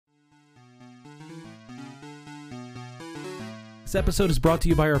This episode is brought to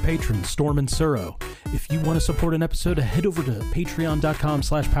you by our patrons, Storm and Suro. If you want to support an episode, head over to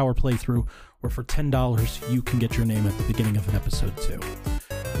patreon.com/powerplaythrough, where for $10 you can get your name at the beginning of an episode too.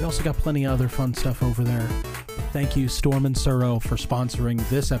 We also got plenty of other fun stuff over there. Thank you, Storm and Suro, for sponsoring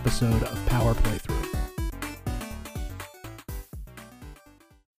this episode of Power Playthrough.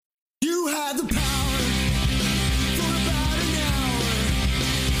 You had the power for about an hour.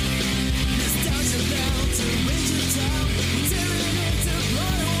 Nostalgia bound to Major Town. We're tearing into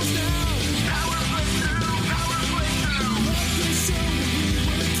plot holes now. Power Playthrough, Power Playthrough. Love the show when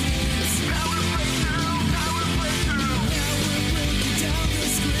we were kids. Power Playthrough, Power Playthrough. Now we're breaking down the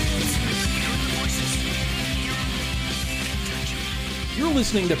script. Hear the voices. You're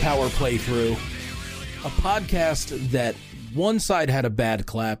listening to Power Playthrough, a podcast that one side had a bad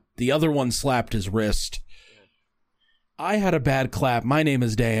clap, the other one slapped his wrist. I had a bad clap. My name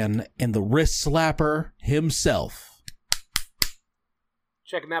is Dan, and the wrist slapper himself.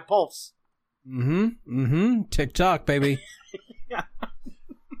 Checking that pulse. TikTok, baby.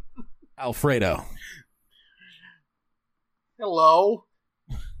 Alfredo. Hello.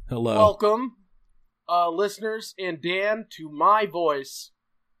 Hello. Welcome, listeners, and Dan, to my voice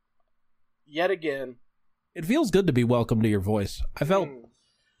yet again. It feels good to be welcome to your voice.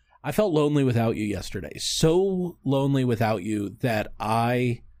 I felt lonely without you yesterday. So lonely without you that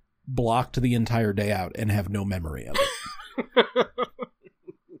I blocked the entire day out and have no memory of it.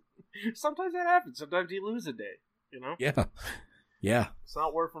 Sometimes that happens. Sometimes you lose a day, you know? Yeah. It's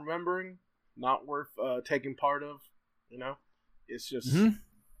not worth remembering, not worth taking part of, you know? It's just,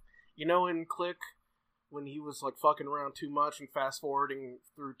 you know, in Click, when he was like fucking around too much and fast forwarding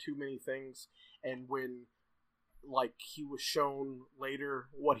through too many things, and when like he was shown later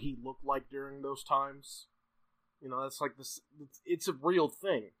what he looked like during those times, you know, that's like this. It's a real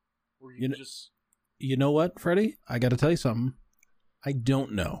thing where you just. You know what, Freddie? I got to tell you something. I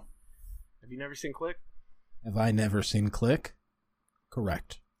don't know. Have you never seen Click? Have I never seen Click?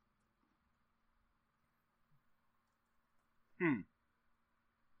 Correct.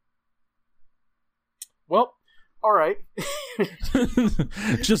 Well, all right.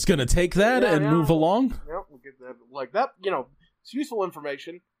 Just gonna take that and move along. Yep, we'll get that. Like that, you know, it's useful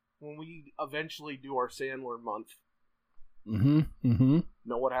information when we eventually do our Sandler month.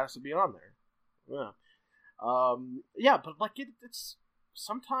 Know what has to be on there. Yeah, but like it's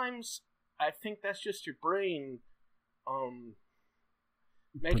sometimes I think that's just your brain,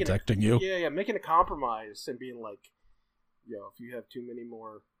 protecting you. Yeah, making a compromise and being like, yo, if you have too many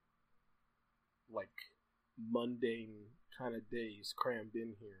more, like, mundane kind of days crammed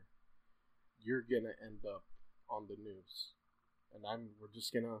in here, you're gonna end up on the news. And we're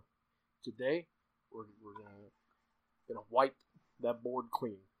just gonna today we're gonna wipe that board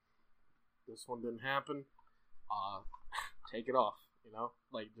clean. This one didn't happen. Take it off, you know?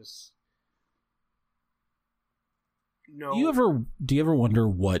 Like, just no. Do you ever wonder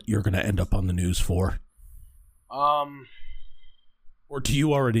what you're gonna end up on the news for? Or do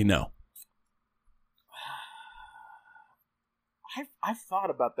you already know? I've thought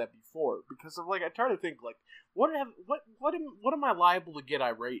about that before, because of, like, I try to think, like, what am I liable to get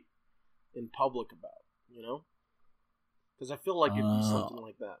irate in public about, you know? Because I feel like it'd be something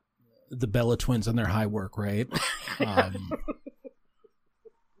like that. The Bella twins and their high work rate.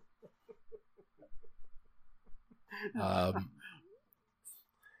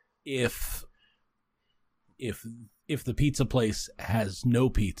 If the pizza place has no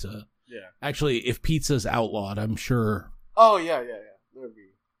pizza, actually, if pizza's outlawed, I'm sure. Oh yeah.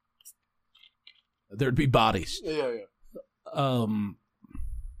 There'd be bodies. Yeah.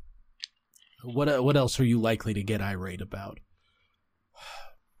 What else are you likely to get irate about?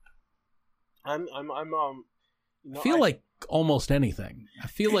 I'm you know, I feel like almost anything. I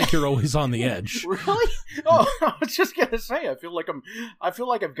feel like you're always on the edge. Really? Oh, I was just gonna say, I feel like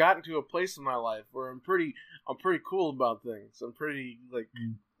I've gotten to a place in my life where I'm pretty cool about things. I'm pretty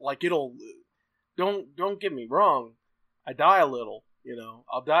like it'll. Don't get me wrong. I die a little, you know.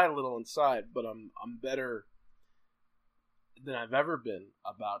 I'll die a little inside, but I'm better than I've ever been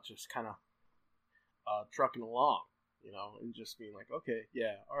about just kind of trucking along, you know, and just being like, okay,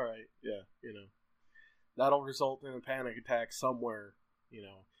 yeah, all right, yeah, you know, that'll result in a panic attack somewhere, you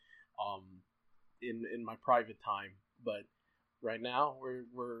know, in my private time. But right now we're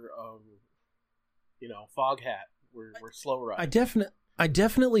you know, fog hat. We're slow ride. I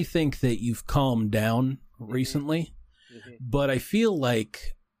definitely think that you've calmed down recently, but I feel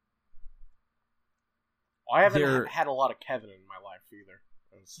like I haven't had a lot of Kevin in my life either.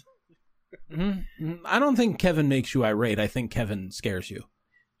 I don't think Kevin makes you irate. I think Kevin scares you.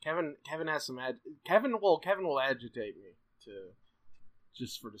 Kevin has some Kevin will agitate me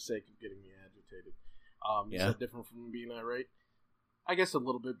just for the sake of getting me agitated. Yeah. Is that different from being irate? I guess a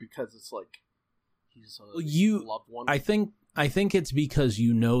little bit because it's like he's a loved one. I think it's because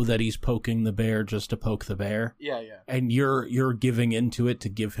you know that he's poking the bear just to poke the bear. Yeah. And you're giving into it to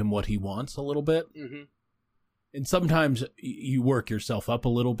give him what he wants a little bit. Mm-hmm. And sometimes you work yourself up a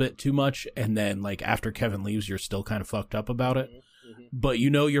little bit too much, and then like after Kevin leaves, you're still kind of fucked up about it. Mm-hmm. But you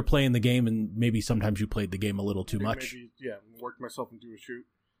know you're playing the game, and maybe sometimes you played the game a little too much. Maybe, worked myself into a shoot.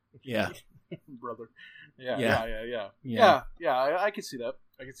 Yeah. Brother. Yeah. Yeah. I can see that.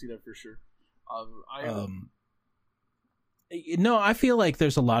 I can see that for sure. No, I feel like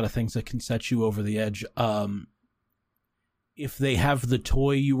there's a lot of things that can set you over the edge. If they have the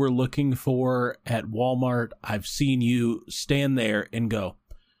toy you were looking for at Walmart, I've seen you stand there and go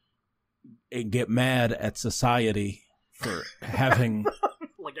and get mad at society for having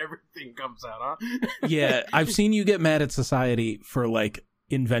like everything comes out, huh? Yeah, I've seen you get mad at society for like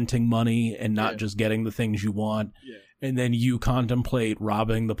inventing money and not just getting the things you want. Yeah. And then you contemplate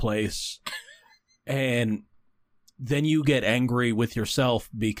robbing the place. And then you get angry with yourself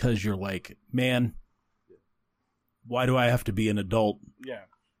because you're like, man, why do I have to be an adult? Yeah.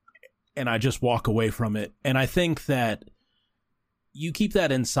 And I just walk away from it. And I think that you keep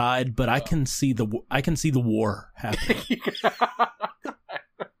that inside, but I can see the war happening.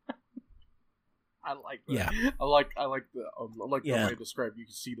 I like that. Yeah. I like the way you describe. You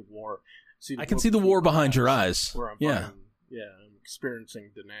can see the war. I can see the war behind your eyes. Where I'm I'm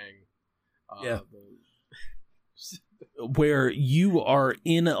experiencing Danang. Where you are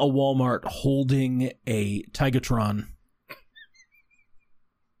in a Walmart holding a Tigatron.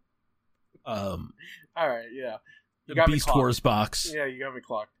 All right, yeah. The Beast Wars box. Yeah, you got me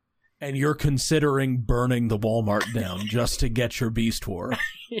clocked. And you're considering burning the Walmart down just to get your Beast War.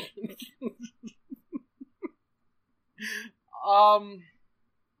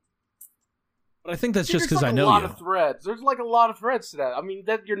 But I think that's just because I know you. There's like a lot of threads to that. I mean,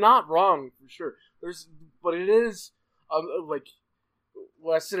 that you're not wrong for sure. But it is like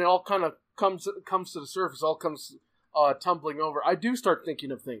when I said it all kind of comes to the surface, all comes tumbling over. I do start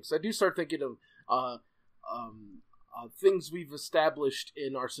thinking of things. I do start thinking of things we've established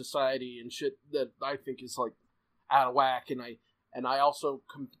in our society and shit that I think is like out of whack, and I also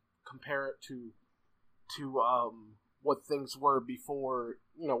compare it to what things were before,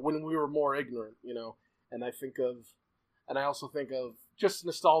 when we were more ignorant, and I also think of just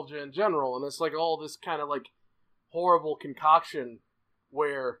nostalgia in general, and it's like all this kind of like horrible concoction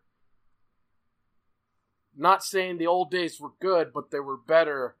where, not saying the old days were good, but they were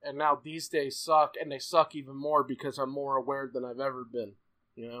better, and now these days suck, and they suck even more because I'm more aware than I've ever been,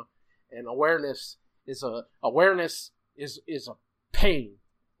 and awareness is a pain.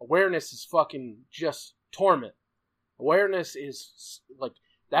 Awareness is fucking just torment. Awareness is like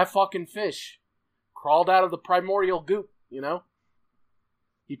that fucking fish crawled out of the primordial goop,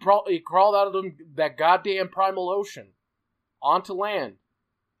 He crawled out of that goddamn primal ocean onto land,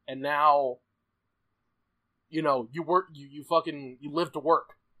 and now, you live to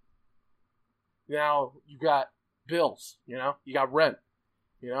work. Now you got bills, you got rent,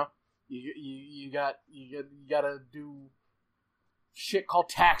 you gotta do shit called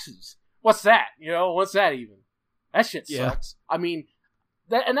taxes. What's that? What's that even? That shit sucks. I mean,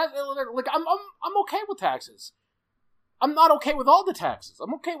 like I'm okay with taxes. I'm not okay with all the taxes.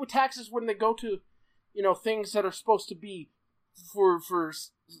 I'm okay with taxes when they go to, things that are supposed to be for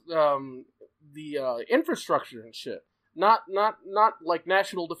the infrastructure and shit. Not like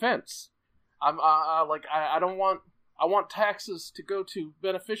national defense. I don't want. I want taxes to go to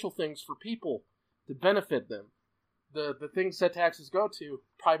beneficial things for people to benefit them. The things that taxes go to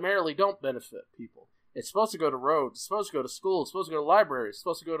primarily don't benefit people. It's supposed to go to roads. It's supposed to go to schools. It's supposed to go to libraries. It's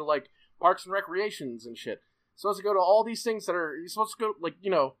supposed to go to like parks and recreations and shit. It's supposed to go to all these things that are. You're supposed to go like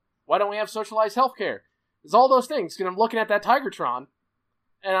why don't we have socialized healthcare? It's all those things. And I'm looking at that Tigatron,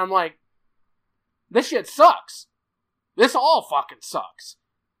 and I'm like, this shit sucks. This all fucking sucks.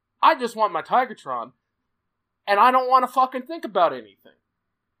 I just want my Tigatron, and I don't want to fucking think about anything.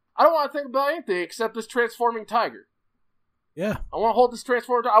 I don't want to think about anything except this transforming tiger. Yeah. I want to hold this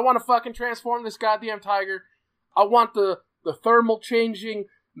transformer. I want to fucking transform this goddamn tiger. I want the thermal changing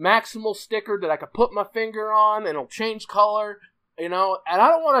maximal sticker that I could put my finger on and it'll change color, and I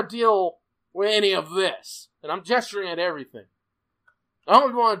don't want to deal with any of this. And I'm gesturing at everything. I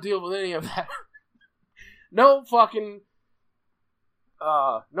don't want to deal with any of that. No fucking,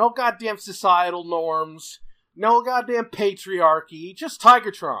 no goddamn societal norms. No goddamn patriarchy. Just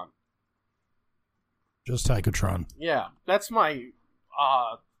Tigatron. Just Tigatron. Yeah, that's my,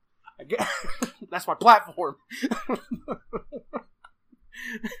 that's my platform.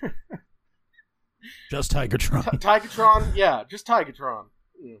 Just Tigertron. Tigatron, yeah, just Tigatron.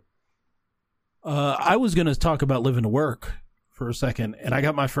 Mm. I was going to talk about living to work for a second, and I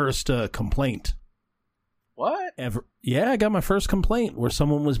got my first complaint. What? Ever? Yeah, I got my first complaint where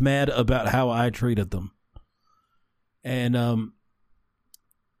someone was mad about how I treated them. And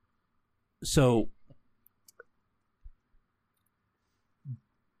so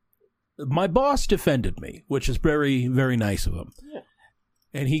my boss defended me, which is very, very nice of him. Yeah.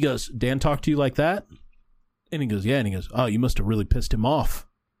 And he goes, Dan talked to you like that? And he goes, yeah. And he goes, oh, you must have really pissed him off.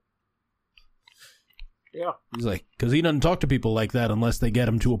 Yeah. He's like, because he doesn't talk to people like that unless they get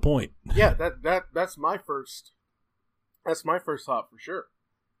him to a point. Yeah, that's my first thought for sure.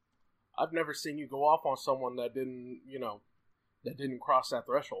 I've never seen you go off on someone that didn't cross that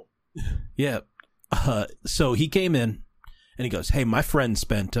threshold. Yeah. So he came in and he goes, hey, my friend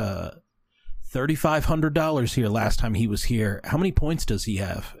spent $3,500 here last time he was here. How many points does he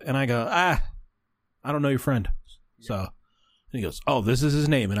have? And I go, I don't know your friend. So and he goes, oh, this is his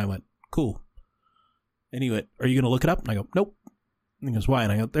name. And I went, cool. And he went, are you going to look it up? And I go, nope. And he goes, why?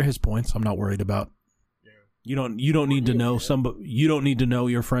 And I go, they're his points. I'm not worried about. Yeah. You don't need to know you don't need to know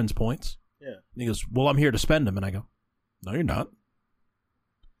your friend's points. Yeah. And he goes, well, I'm here to spend them. And I go, no, you're not.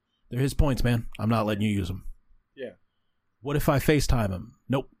 They're his points, man. I'm not letting you use them. Yeah. What if I FaceTime him?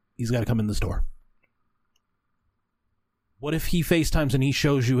 Nope. He's got to come in the store. What if he FaceTimes and he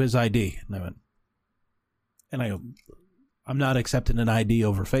shows you his ID? And I go, I'm not accepting an ID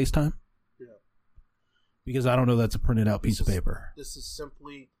over FaceTime. Yeah. Because I don't know that's a printed out piece of paper. This is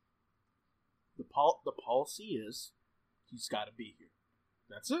simply the policy is he's got to be here.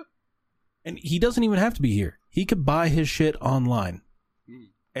 That's it. And he doesn't even have to be here. He could buy his shit online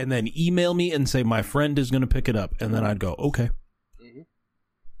and then email me and say, my friend is going to pick it up. And then I'd go, okay. Mm-hmm.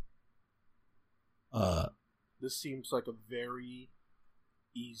 This seems like a very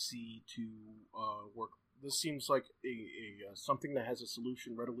easy to work. This seems like a something that has a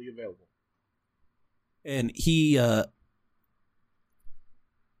solution readily available. And he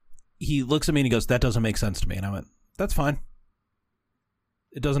looks at me and he goes, that doesn't make sense to me. And I went, that's fine.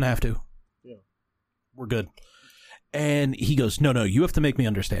 It doesn't have to. Yeah. We're good. And he goes, no, you have to make me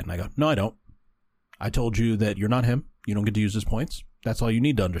understand. And I go, no, I don't. I told you that you're not him. You don't get to use his points. That's all you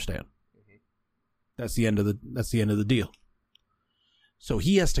need to understand. Mm-hmm. That's the end of the deal. So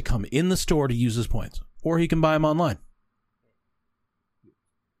he has to come in the store to use his points, or he can buy them online.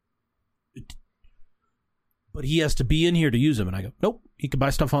 But he has to be in here to use them. And I go, nope, he could buy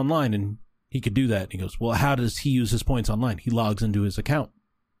stuff online and he could do that. And he goes, well, how does he use his points online? He logs into his account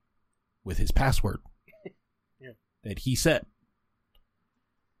with his password that he set.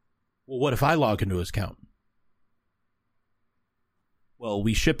 Well, what if I log into his account? Well,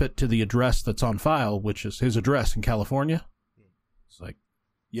 we ship it to the address that's on file, which is his address in California. It's like,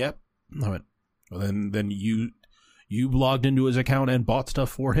 yep. I went, well, then you logged into his account and bought stuff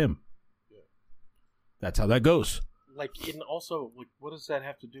for him. That's how that goes. Like, and also, like, what does that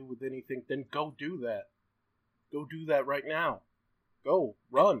have to do with anything? Then go do that. Go do that right now. Go,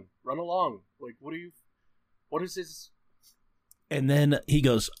 run along. Like, what is this? And then he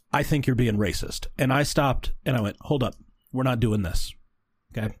goes, I think you're being racist. And I stopped and I went, hold up, we're not doing this.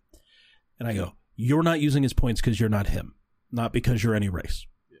 Okay. And I go, you're not using his points because you're not him, not because you're any race.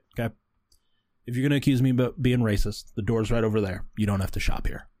 Yeah. Okay. If you're going to accuse me of being racist, the door's right over there. You don't have to shop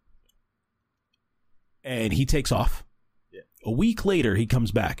here. And he takes off. Yeah. A week later, he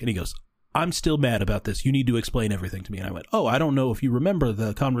comes back and he goes, I'm still mad about this. You need to explain everything to me. And I went, oh, I don't know if you remember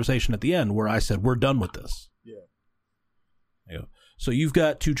the conversation at the end where I said, we're done with this. Yeah. I go, so you've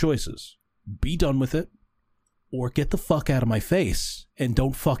got two choices. Be done with it or get the fuck out of my face and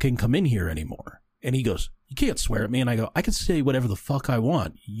don't fucking come in here anymore. And he goes, you can't swear at me. And I go, I can say whatever the fuck I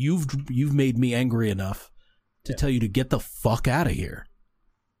want. You've made me angry enough to tell you to get the fuck out of here.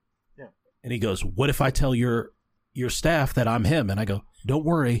 Yeah. And he goes, what if I tell your staff that I'm him? And I go, don't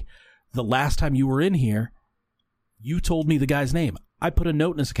worry. The last time you were in here, you told me the guy's name. I put a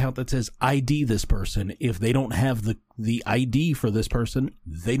note in his account that says ID this person. If they don't have the ID for this person,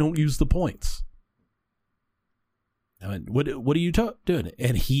 they don't use the points. I went, what are you doing?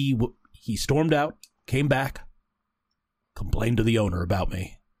 And he stormed out, came back, complained to the owner about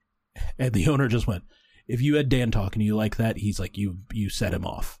me. And the owner just went, if you had Dan talking to you like that, he's like, you set him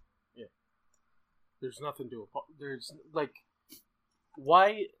off. Yeah. There's nothing to there's like,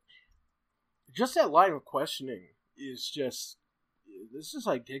 why? Just that line of questioning is just, this is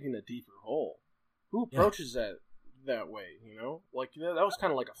like digging a deeper hole. Who approaches that way, you know? Like, that was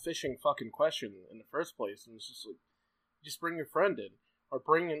kind of like a fishing fucking question in the first place. And it's just like, just bring your friend in. Or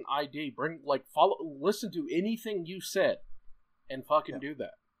bring an ID. Listen to anything you said. and fucking do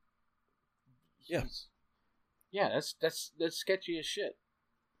that. Yeah. Yeah, that's sketchy as shit.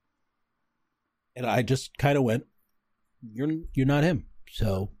 And I just kind of went, you're not him.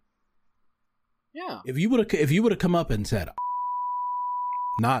 So Yeah. if you would have come up and said,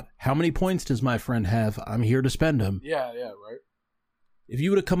 not how many points does my friend have? I'm here to spend them. Yeah, right. If you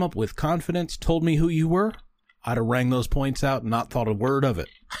would have come up with confidence, told me who you were, I'd have rang those points out and not thought a word of it.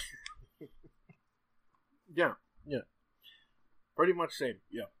 Yeah. Pretty much same.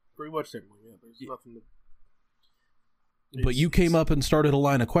 Yeah. Pretty much same. Yeah, there's nothing to... But you came up and started a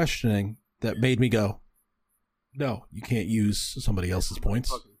line of questioning that made me go, no, you can't use somebody else's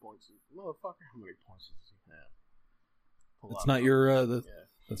points. Fucking points. Motherfucker, how many points does he have? That's not your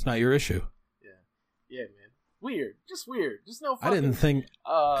that's not your issue. Yeah, man. Weird. Just weird. Just no fucking... I didn't think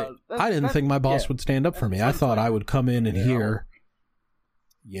think my boss would stand up for me. I thought I would come in and hear,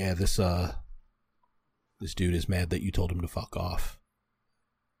 this dude is mad that you told him to fuck off.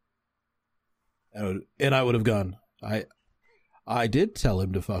 And I would have gone, I did tell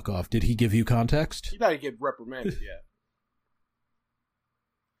him to fuck off. Did he give you context? You gotta get reprimanded, yeah.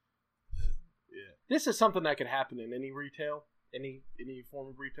 This is something that could happen in any retail, any form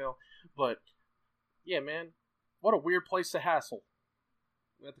of retail. But, yeah, man, what a weird place to hassle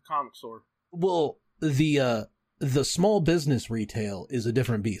at the comic store. Well, the small business retail is a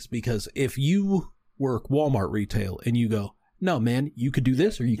different beast, because if you work Walmart retail and you go, no, man, you could do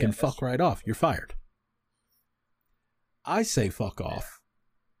this or you can fuck right off, you're fired. I say fuck off.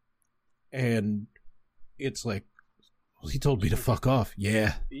 And it's like, well, he told me to fuck off.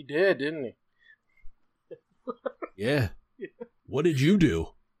 Yeah. He did, didn't he? Yeah. What did you do?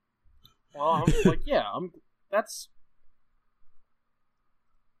 Well, I'm like,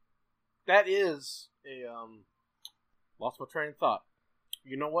 that is a, lost my train of thought.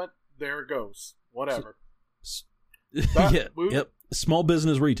 You know what? There it goes. Whatever. Yep. Small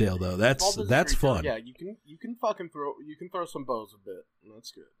business retail though. That's retail, fun. Yeah, you can fucking throw some bows a bit. And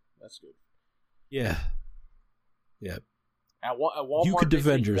that's good. Yeah. Yeah. At Walmart, you could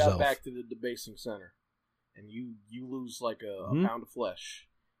defend you yourself. back to the debasing center, and you lose like a pound of flesh,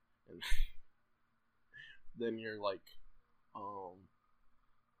 and then you're like,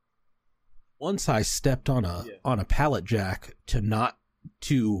 Once I stepped on a pallet jack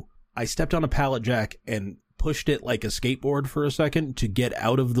I stepped on a pallet jack and pushed it like a skateboard for a second to get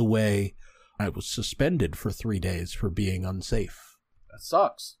out of the way. I was suspended for 3 days for being unsafe. That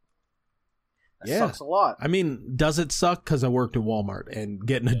sucks. That sucks a lot. I mean, does it suck? Because I worked at Walmart and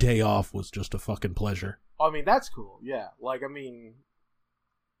getting a day off was just a fucking pleasure. I mean, that's cool. Yeah. Like, I mean,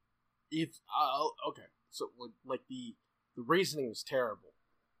 okay. So, like the reasoning is terrible.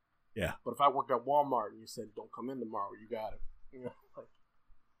 Yeah. But if I worked at Walmart and you said, don't come in tomorrow, you got it. You know, like,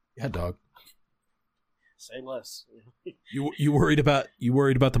 yeah, dog. Say less. You worried about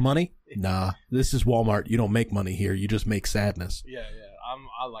the money? Nah, this is Walmart. You don't make money here. You just make sadness. Yeah.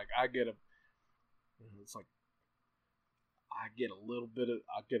 I get a. It's like I get a little bit of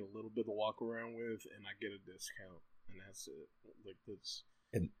walk around with, and I get a discount, and that's it. Like that's.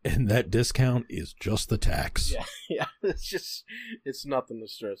 And that discount is just the tax. Yeah. It's nothing to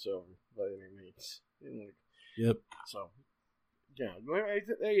stress over by any means. Like, yep. So. Yeah,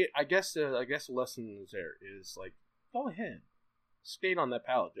 I guess the lesson is there is like, go ahead, skate on that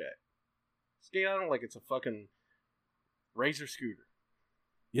pallet jack, skate on it like it's a fucking Razor scooter.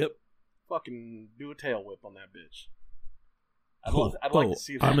 Yep. Fucking do a tail whip on that bitch. I'd like to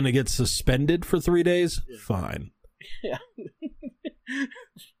see that. I'm gonna get suspended for 3 days. Yeah. Fine. Yeah.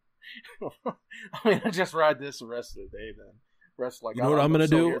 I mean, I just ride this the rest of the day then. Rest like, you know what I'm gonna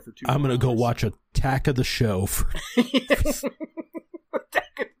do? I'm gonna go watch Attack of the Show for.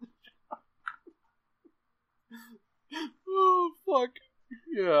 Oh fuck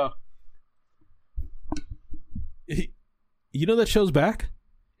yeah! You know that show's back?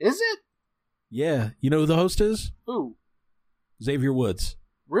 Is it? Yeah. You know who the host is? Who? Xavier Woods.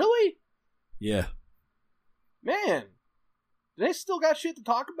 Really? Yeah. Man, do they still got shit to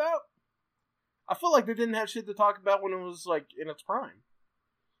talk about? I feel like they didn't have shit to talk about when it was like in its prime.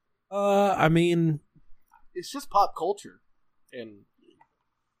 I mean, it's just pop culture, and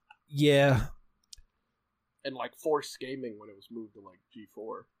yeah. And like Force Gaming when it was moved to like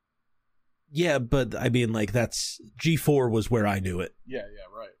G4. Yeah, but I mean, like that's G4 was where I knew it. Yeah,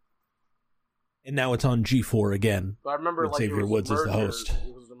 right. And now it's on G4 again. But I remember like Xavier Woods is the host.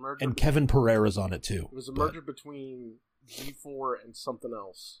 It was a merger, and Kevin Pereira's on it too. It was a merger between G4 and something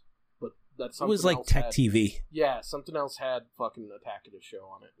else. But that something it was like else Tech had, TV. Yeah, something else had fucking Attack of the Show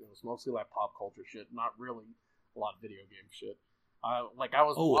on it. It was mostly like pop culture shit, not really a lot of video game shit.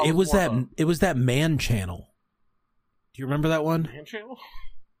 It was that Man channel. Do you remember that one? Man Channel?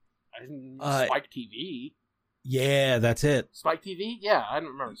 I didn't Spike TV. Yeah, that's it. Spike TV? Yeah, I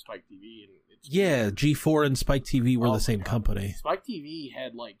don't remember Spike TV. And it's Yeah, G4 and Spike TV were Oh the my same God. company. Spike TV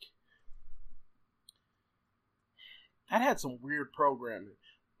had that had some weird programming,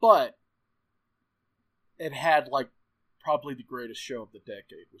 but it had probably the greatest show of the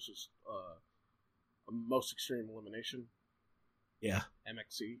decade, which is Most Extreme Elimination. Yeah.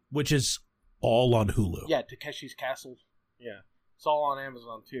 MXC. Which is all on Hulu. Yeah, Takeshi's Castle. Yeah. It's all on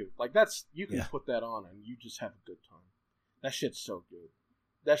Amazon too. You can put that on and you just have a good time. That shit's so good.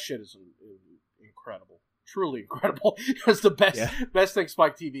 That shit is incredible. Truly incredible. It's the best thing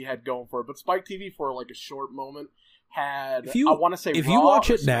Spike TV had going for it. But Spike TV for a short moment had, I want to say, if Raw you watch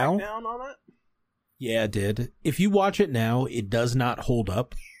or it now, SmackDown on it. Yeah, it did. If you watch it now, it does not hold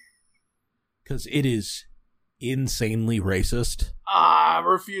up because it is insanely racist. I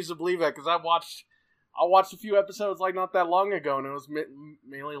refuse to believe that because I watched a few episodes not that long ago, and it was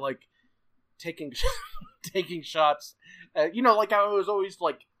mainly taking taking shots. I was always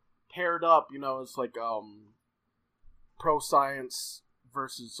paired up. It's pro science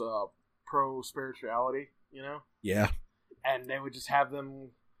versus pro spirituality. Yeah, and they would just have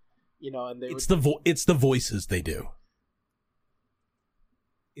them. And it's the voices they do.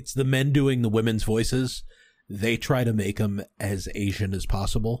 It's the men doing the women's voices. They try to make them as Asian as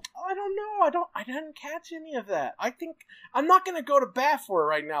possible. I don't know. I didn't catch any of that. I think I'm not going to go to bat for it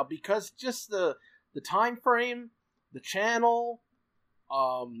right now because just the time frame, the channel,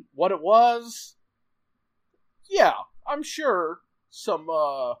 what it was. Yeah, I'm sure some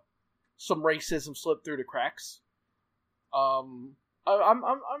racism slipped through the cracks. I'm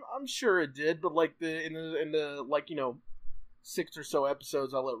sure it did, but in the 6 or so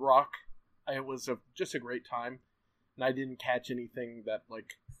episodes I let rock, it was just a great time, and I didn't catch anything that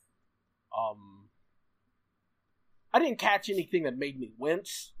I didn't catch anything that made me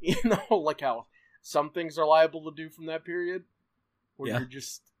wince, how some things are liable to do from that period, where you're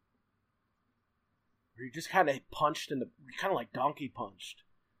just kind of punched you're kind of donkey punched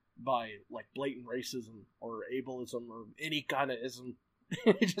by blatant racism or ableism or any kind of ism.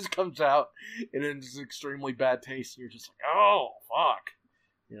 It just comes out and it's extremely bad taste. And you're just oh fuck,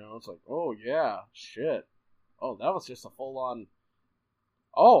 it's oh yeah, shit. Oh, that was just a full on.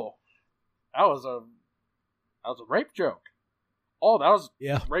 Oh, that was a rape joke. Oh, that was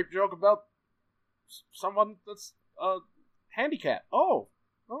a rape joke about someone that's handicapped. Oh,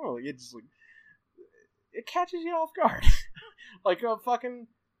 it's it catches you off guard, fucking.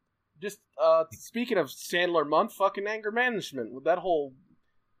 Just speaking of Sandler month, fucking anger management with that whole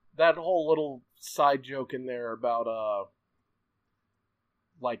little side joke in there about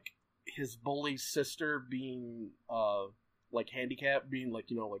his bully's sister being handicapped, being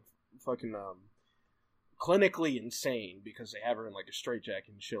fucking clinically insane because they have her in a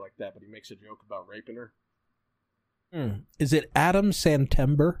straitjacket and shit like that. But he makes a joke about raping her. Is it Adam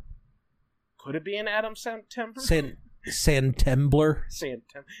Santember? Could it be an Adam Santember? Santembler.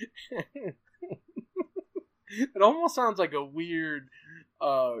 It almost sounds like a weird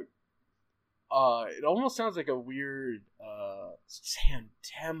Santembler.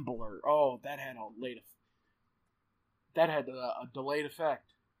 Oh, that had a delayed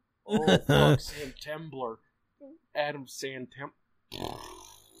effect. Oh fuck, Santembler. Adam Santem.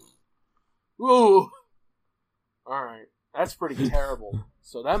 Ooh. Alright. That's pretty terrible.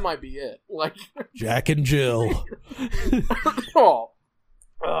 So that might be it. Jack and Jill. oh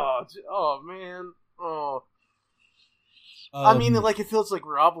man. Oh. I mean, it feels like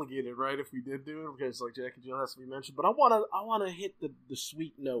we're obligated, right? If we did do it, because Jack and Jill has to be mentioned. But I wanna hit the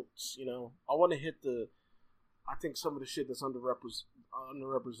sweet notes. I want to hit I think some of the shit that's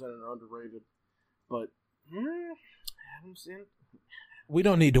underrepresented or underrated. But we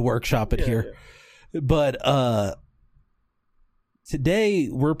don't need to workshop it here. Yeah. But today,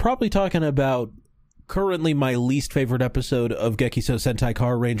 we're probably talking about currently my least favorite episode of Gekiso Sentai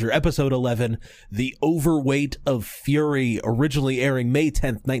Car Ranger, episode 11, The Overweight of Fury, originally airing May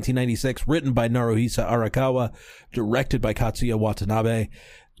 10th, 1996, written by Naruhisa Arakawa, directed by Katsuya Watanabe.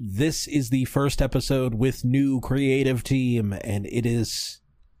 This is the first episode with new creative team, and it is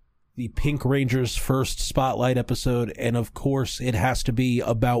the Pink Ranger's first spotlight episode, and of course, it has to be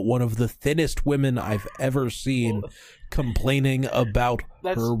about one of the thinnest women I've ever seen complaining about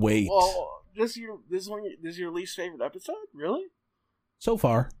her weight. Well, this is your least favorite episode, really? So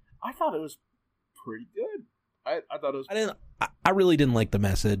far, I thought it was pretty good. I thought it was. I really didn't like the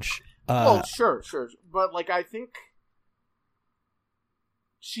message. Sure, but I think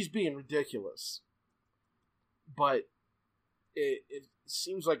she's being ridiculous. But it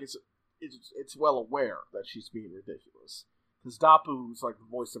seems like it's well aware that she's being ridiculous. Because Dapu's like the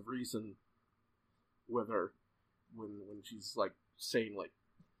voice of reason with her when she's like saying like.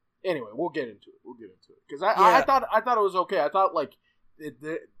 Anyway, we'll get into it. Because I thought it was okay. I thought like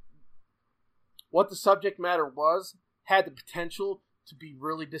what the subject matter was had the potential to be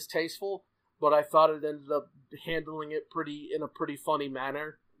really distasteful, but I thought it ended up handling it in a pretty funny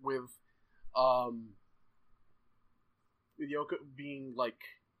manner with Yoko being like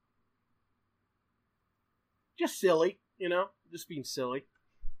just silly, just being silly.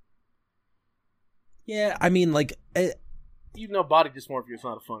 Yeah, I mean, like, Even though body dysmorphia is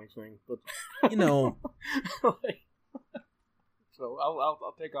not a funny thing, but so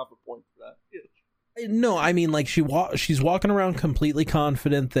I'll take off a point for that. Yeah. No, I mean, like, she's walking around completely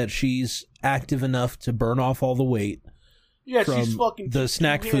confident that she's active enough to burn off all the weight. Yeah, from she's fucking the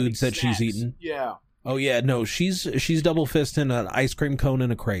snack foods that she's eaten. Yeah. Oh yeah, no, she's double fisting an ice cream cone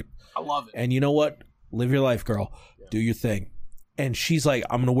and a crepe. I love it. And you know what? Live your life, girl. Yeah. Do your thing. And she's like,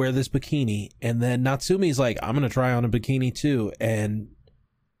 I'm gonna wear this bikini, and then Natsumi's like, I'm gonna try on a bikini too, and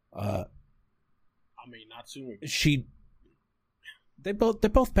Natsumi. They're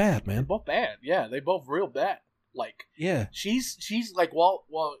both bad, man. Both bad, yeah. They both real bad. Like, yeah. She's like while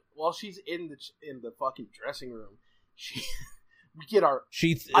she's in the fucking dressing room, we get our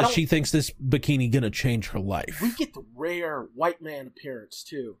she thinks this bikini gonna change her life. We get the rare white man appearance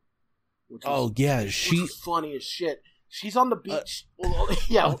too. Which she's funny as shit. She's on the beach.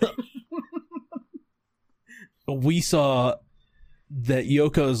 Yeah. We saw that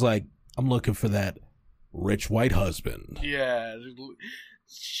Yoko's like, I'm looking for that rich white husband. Yeah.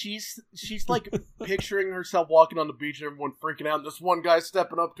 She's like picturing herself walking on the beach and everyone freaking out. And this one guy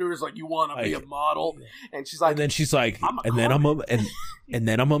stepping up to her is like, "You want to be a model?" And she's like, and then she's like, and then I'm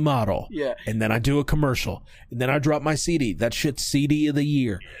a model. Yeah. And then I do a commercial. And then I drop my CD. That shit's CD of the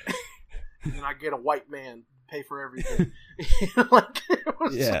year. And then I get a white man pay for everything.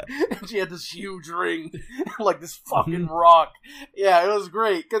 Yeah. And she had this huge ring, like this fucking rock. Yeah, it was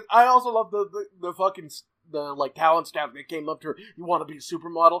great. Cause I also love the fucking like talent staff that came up to her. You want to be a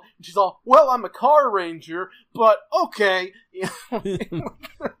supermodel? And she's all, well, I'm a car ranger, but okay.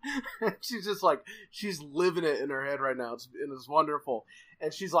 She's just like, she's living it in her head right now. It's wonderful.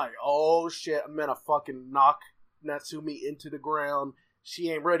 And she's like, oh shit, I'm gonna fucking knock Natsumi into the ground.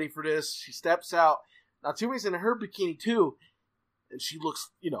 She ain't ready for this. She steps out. Natsumi's in her bikini too, and she looks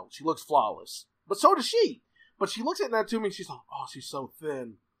flawless. But so does she. But she looks at Natsumi and she's like, oh, she's so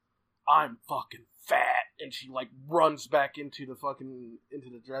thin. I'm fucking fat. And she like runs back into the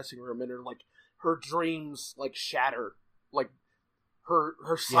dressing room, and her dreams like shatter. Like her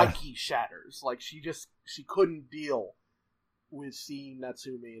psyche shatters. Like she couldn't deal with seeing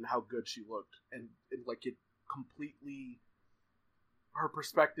Natsumi and how good she looked, and like it completely, her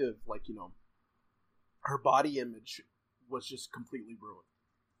perspective, like, her body image was just completely ruined.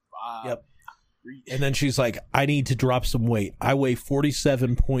 Yep. And then she's like, I need to drop some weight. I weigh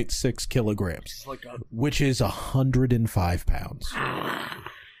 47.6 kilograms, which is 105 pounds.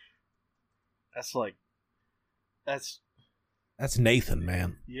 That's Nathan,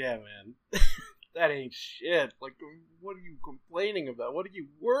 man. Yeah, man. That ain't shit. Like, what are you complaining about? What are you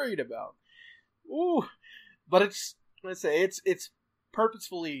worried about? Ooh. But it's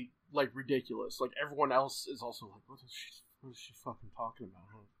purposefully, like, ridiculous. Like, everyone else is also like, what is she fucking talking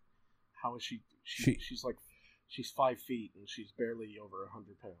about? How is she? She's like, she's 5 feet and she's barely over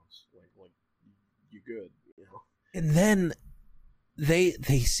 100 pounds. Like you good, And then they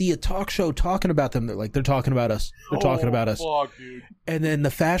see a talk show talking about them. They're talking about us. They're talking about us. Fuck, dude. And then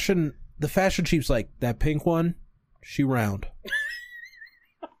the fashion chief's like, that pink one, she round.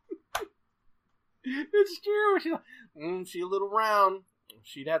 It's true. She's like, she a little round.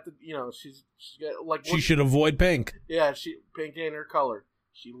 She'd have to, she's got, like, she should avoid pink. Yeah, pink ain't her color.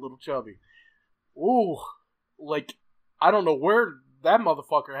 She a little chubby. Ooh, like, I don't know where that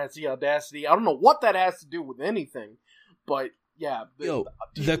motherfucker has the audacity. I don't know what that has to do with anything, but yeah. The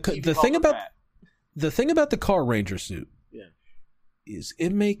thing about the Car Ranger suit, is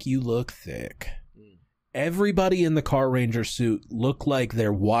it make you look thick. Everybody in the Car Ranger suit look like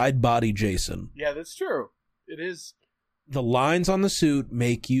they're wide body Jason. Yeah, that's true. It is. The lines on the suit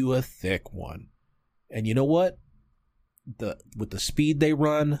make you a thick one, and you know what? With the speed they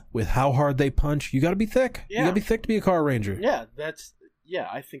run, with how hard they punch, you got to be thick. Yeah. You got to be thick to be a Car Ranger. Yeah,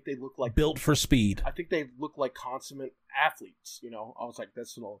 I think they look like built for speed. I think they look like consummate athletes. I was like,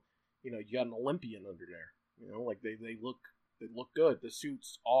 that's you got an Olympian under there. Like they look good. The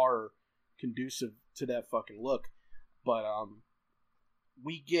suits are conducive to that fucking look. But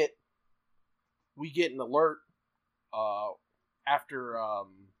we get an alert after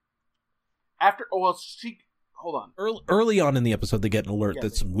after. Oh well, she. Hold on. Early on in the episode, they get an alert Yeah,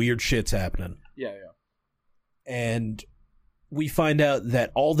 that some weird shit's happening. Yeah. And we find out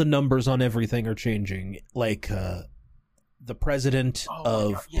that all the numbers on everything are changing. Like, the president Oh, my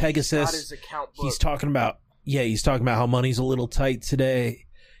of God. Yeah, Pegasus, He's got his account book. he's talking about how money's a little tight today.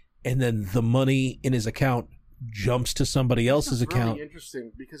 And then the money in his account jumps to somebody else's This is account. really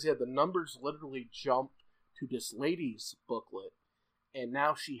interesting because the numbers literally jump to this lady's booklet, and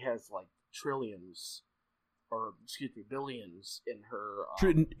now she has like trillions, or excuse me, billions in her.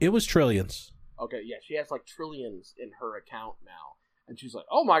 It was trillions. Okay, yeah, she has like trillions in her account now, and she's like,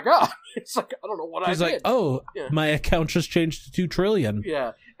 "Oh my god!" It's like I don't know what She's I like, did. oh, Yeah. my account just changed to 2 trillion.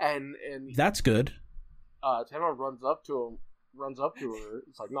 Yeah, and That's good. Tamara runs up to her.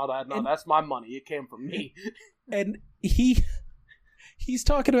 It's like, no, that's my money. It came from me. And he's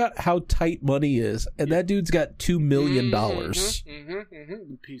talking about how tight money is, and that dude's got $2 million.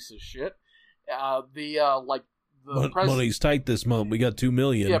 Piece of shit. The Money's tight this month. We got $2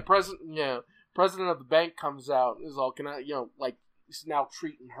 million. President of the bank comes out and is all, can I, like, he's now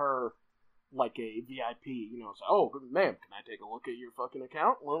treating her like a VIP, so, oh, ma'am, can I take a look at your fucking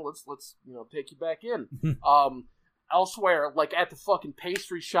account? Well, let's take you back in. Elsewhere, like at the fucking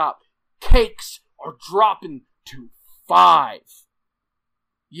pastry shop, cakes are dropping to 5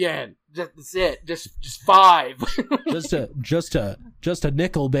 yen. That's it. Just 5. just a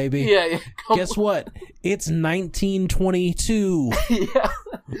nickel, baby. Yeah. Guess what? It's 1922. Yeah.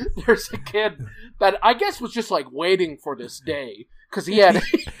 There's a kid that I guess was just like waiting for this day because he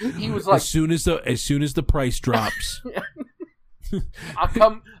was like, as soon as the price drops, I'll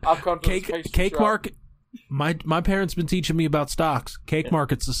come to this pastry cake shop. market. My parents been teaching me about stocks. Cake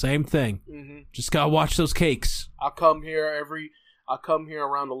market's the same thing. Mm-hmm. Just gotta watch those cakes. I come here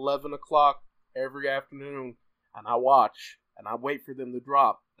around 11 o'clock every afternoon, and I watch, and I wait for them to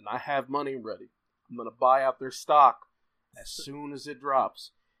drop, and I have money ready. I'm going to buy out their stock as soon as it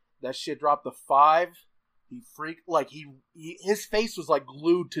drops. That shit dropped to 5. He freaked, like, his face was, like,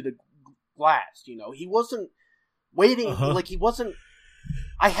 glued to the glass, He wasn't waiting, like, he wasn't...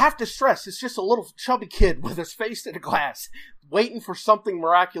 I have to stress, it's just a little chubby kid with his face to the glass, waiting for something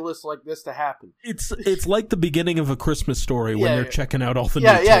miraculous like this to happen. It's like the beginning of A Christmas Story when they're checking out all the new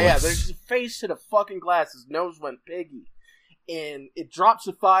toys. Yeah. There's his face to the fucking glass. His nose went piggy. And it drops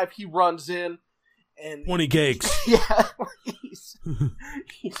to 5. He runs in. And 20 cakes. Yeah.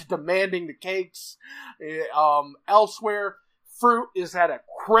 He's demanding the cakes. Elsewhere, fruit is at a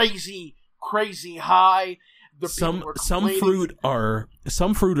crazy, crazy high. Some fruit are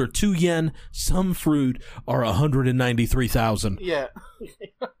 2 yen. Some fruit are 193,000. Yeah.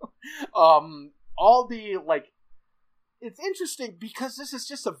 All the it's interesting because this is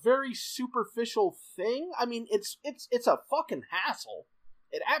just a very superficial thing. I mean, it's a fucking hassle.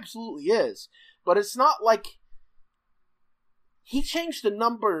 It absolutely is. But it's not like he changed the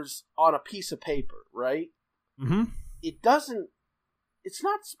numbers on a piece of paper, right? Mm-hmm. It's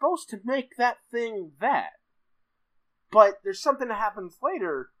not supposed to make that thing that. But there's something that happens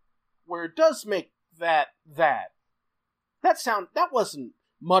later where it does make that. That wasn't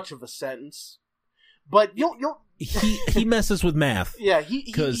much of a sentence. But he messes with math. Yeah,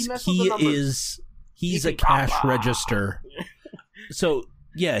 he messes with the numbers. He's a cash register. So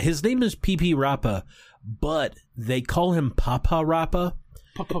yeah, his name is PP Rappa, but they call him Papa Rappa.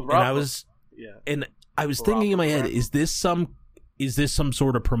 And I was thinking in my head, is this some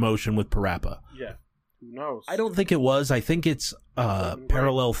sort of promotion with Parappa? Yeah. Who knows? I don't think it was. I think it's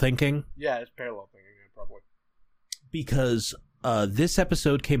parallel thinking. Yeah, it's parallel thinking, probably. Because this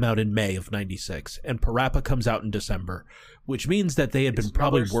episode came out in May of '96, and Parappa comes out in December, which means that they had been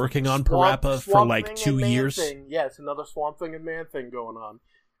probably working on Parappa for like 2 years. Yeah, it's another Swamp Thing and Man Thing going on.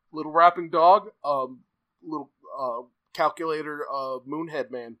 Little rapping dog, little calculator, Moonhead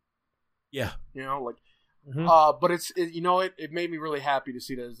Man. Yeah, but it made me really happy to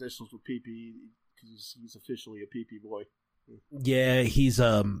see that his initials with PP. He's officially a PP boy. Yeah, he's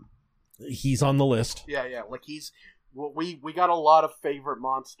on the list. Yeah. Like we got a lot of favorite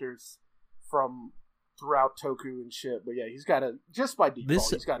monsters from throughout Toku and shit. But yeah, he's got to just by default.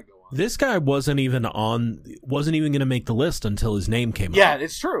 He's got to go on. This guy wasn't even going to make the list until his name came out. Yeah,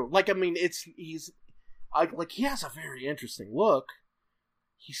 it's true. Like I mean, he has a very interesting look.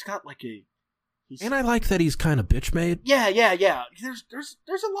 He's got like a. And I like that he's kind of bitch made. Yeah. There's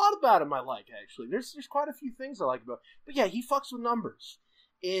a lot about him I like, actually. There's quite a few things I like about him. But yeah, he fucks with numbers.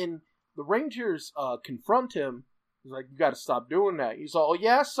 And the Rangers confront him. He's like, you gotta stop doing that. He's all, oh,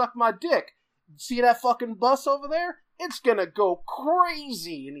 yeah, suck my dick. See that fucking bus over there? it's gonna go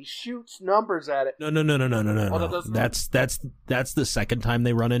crazy, and he shoots numbers at it. No. Oh, that doesn't- That's the second time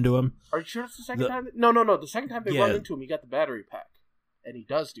they run into him. Are you sure it's the second time? No. The second time they Yeah. run into him, he got the battery pack, and he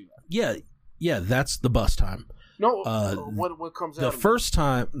does do that. Yeah, that's the bus time. No, Uh, what comes The out? first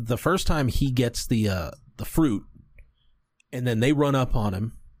time he gets the fruit, and then they run up on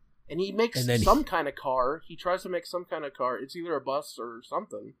him. And he makes and then some kind of car. He tries to make some kind of car. It's either a bus or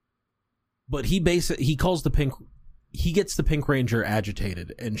something. But he calls he gets the Pink Ranger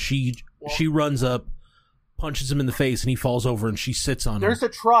agitated, and she runs up, punches him in the face, and he falls over, and she sits on him. There's a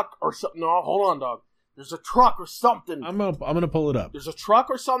truck or something. No, hold on, dog. There's a truck or something. I'm gonna pull it up. There's a truck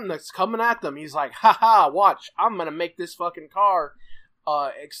or something that's coming at them. He's like, haha, watch. I'm going to make this fucking car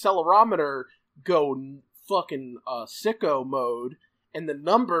accelerometer go fucking sicko mode. And the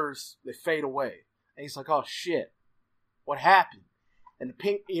numbers, they fade away. And he's like, oh shit. What happened? And the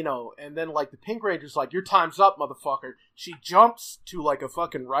pink, and then like the Pink Ranger's like, your time's up, motherfucker. She jumps to like a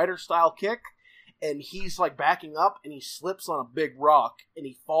fucking rider style kick. And he's like backing up and he slips on a big rock and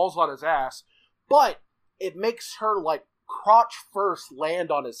he falls on his ass. But it makes her like crotch first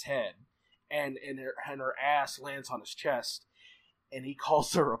land on his head. And her ass lands on his chest. And he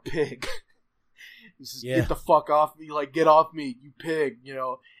calls her a pig. He says, Yeah. get the fuck off me, like, get off me, you pig,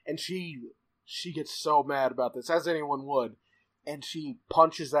 And she gets so mad about this, as anyone would. And she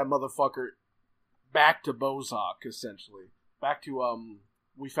punches that motherfucker back to Bozak, essentially. Back to,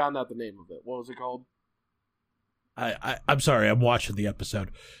 we found out the name of it. What was it called? I'm sorry, I'm watching the episode.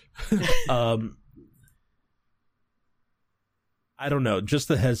 I don't know, just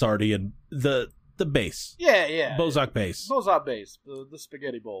the Hazardian, the base. Yeah. Bozak base. Bozak base, the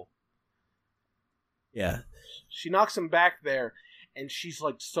spaghetti bowl. Yeah. She knocks him back there, and she's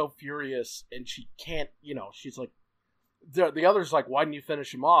like so furious, and she can't, she's like, the other's like, why didn't you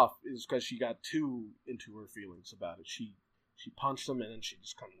finish him off? Is because she got too into her feelings about it. She punched him, and then she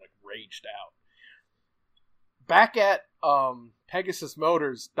just kind of like raged out. Back at Pegasus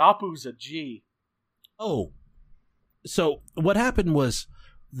Motors, Dapu's a G. Oh, so what happened was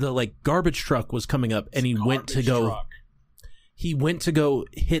the like garbage truck was coming up, and he went to go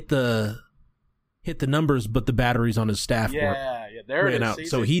hit the numbers, but the batteries on his staff there it ran is. out. See,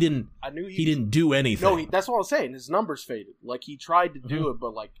 So he didn't. I knew he didn't do anything. No, that's what I was saying. His numbers faded. Like he tried to do it,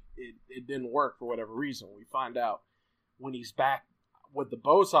 but like it didn't work for whatever reason. We find out when he's back with the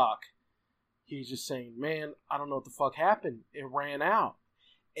Bozak. He's just saying, "Man, I don't know what the fuck happened. It ran out."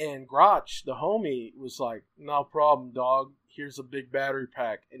 And Grotch, the homie, was like, "No problem, dog. Here's a big battery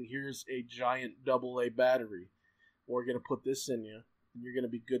pack, and here's a giant AA battery. We're gonna put this in you, and you're gonna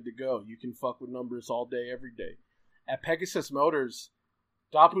be good to go. You can fuck with numbers all day, every day." At Pegasus Motors,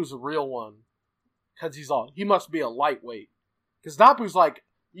 Dapu's a real one, because he must be a lightweight. Because Dapu's like,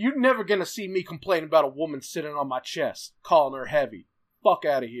 you're never gonna see me complain about a woman sitting on my chest, calling her heavy. Fuck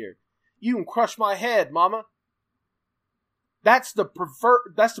out of here. You can crush my head, mama. That's the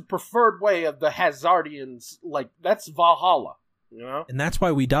preferred way of the Hazardians. Like, that's Valhalla, And that's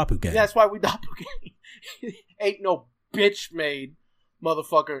why we Dapu gang. That's why we doppelganger. Ain't no bitch made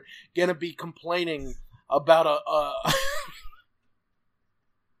motherfucker gonna be complaining about a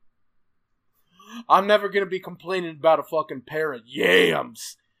I'm never gonna be complaining about a fucking pair of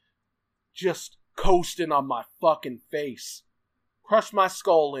yams just coasting on my fucking face. Crush my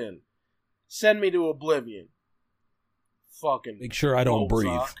skull in. Send me to oblivion. Fucking Make sure I don't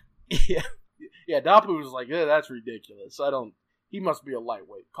breathe. Yeah. Yeah, Dapu was like, yeah, that's ridiculous. He must be a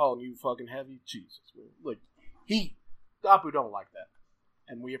lightweight. Calling you fucking heavy? Jesus, man. Look, Dapu don't like that.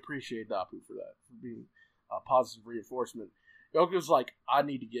 And we appreciate Dapu for that. For being a positive reinforcement. Yoko's like, I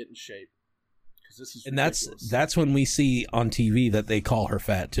need to get in shape. Because this is ridiculous. And that's when we see on TV that they call her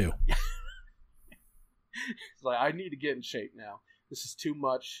fat, too. It's like, I need to get in shape now. This is too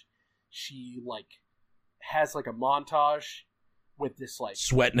much. She, like, has, like, a montage with this, like...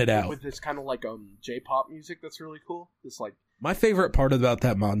 Sweating it out. With this kind of, like, J-pop music that's really cool. This, like... My favorite part about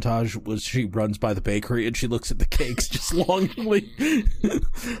that montage was she runs by the bakery and she looks at the cakes just longingly.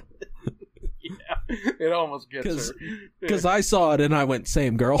 Yeah, it almost gets her. Because I saw it and I went,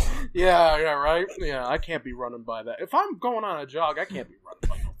 same girl. Yeah, right? Yeah, I can't be running by that. If I'm going on a jog, I can't be running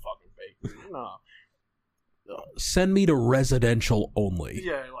by no fucking bakery. No. Send me to residential only.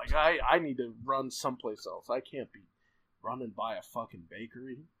 Yeah, like, I need to run someplace else. I can't be running by a fucking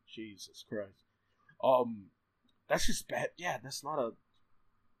bakery. Jesus Christ. That's just bad. Yeah, that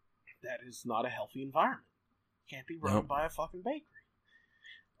is not a healthy environment. Can't be running by a fucking bakery.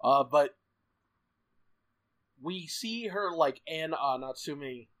 But we see her, like, and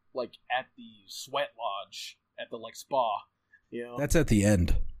Natsumi, like, at the sweat lodge, at the, like, spa, That's at the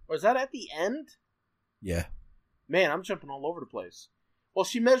end. Or is that at the end? Yeah. Man, I'm jumping all over the place. Well,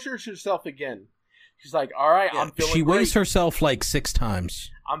 she measures herself again. She's like, all right, I'm feeling She great. weighs herself like 6 times.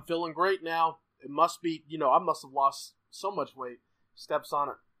 I'm feeling great now. It must be, I must have lost so much weight. Steps on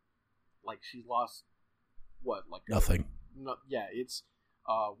it. Like she lost, what? Like Nothing. No, yeah, it's,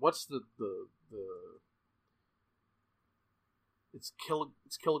 what's the it's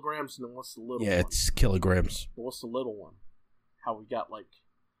kilograms, and then what's the little one? Yeah, it's kilograms. What's the little one? How we got like...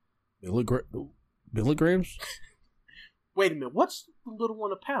 Milligrams? Wait a minute, what's the little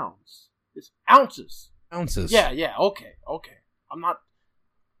one of pounds? It's ounces. Ounces. Yeah, okay. I'm not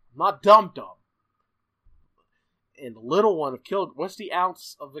dumb. And the little one of what's the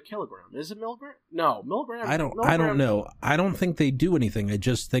ounce of a kilogram? Is it milligram? No, milligram. I don't know. I don't think they do anything. I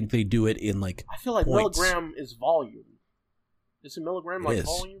just think they do it in like I feel like points. milligram is volume. Is it milligram like is.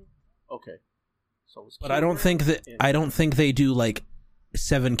 volume? Okay. So it's But I don't think they do like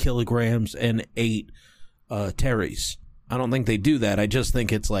 7 kilograms and 8 terries. I don't think they do that. I just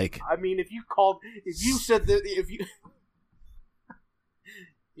think it's like... I mean, if you said that,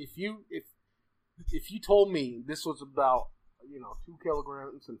 if you told me this was about 2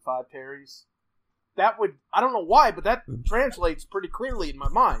 kilograms and 5 terries, that would, I don't know why, but that translates pretty clearly in my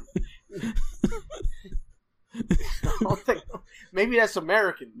mind. I don't think, maybe that's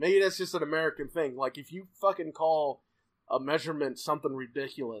American. Maybe that's just an American thing. Like if you fucking call a measurement something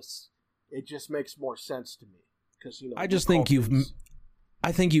ridiculous, it just makes more sense to me. Because I just think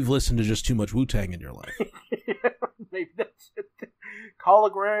I think you've listened to just too much Wu-Tang in your life. Maybe that's it.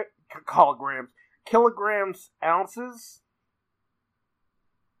 Kilograms, ounces?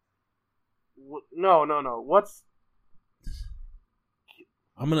 No. What's...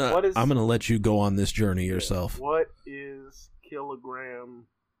 I'm gonna let you go on this journey yourself. What is kilogram?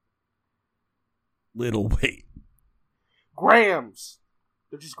 Little weight. Grams.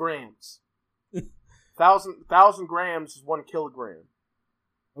 They're just grams. 1,000 grams is 1 kilogram.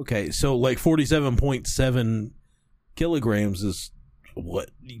 Okay, so like 47.7 kilograms is what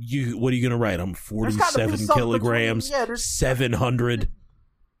are you gonna write? I'm 47 kilograms, 700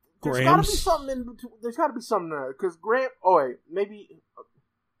 grams. There's gotta be something in between. There's gotta be something there because maybe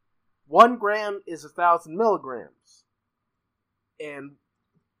 1 gram is 1,000 milligrams, and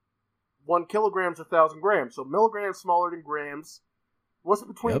 1 kilogram is 1,000 grams. So milligrams smaller than grams. What's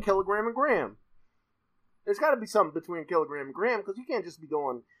between kilogram and gram? There's got to be something between kilogram and gram because you can't just be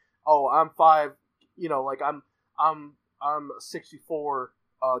going, oh, I'm 5, like I'm 64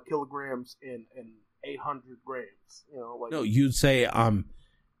 kilograms and 800 grams. No, you'd say I'm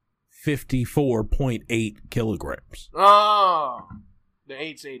 54.8 kilograms. Oh, the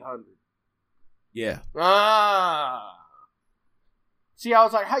 8's 800. Yeah. See, I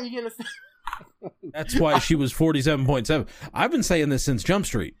was like, how you gonna? That's why she was 47.7. I've been saying this since Jump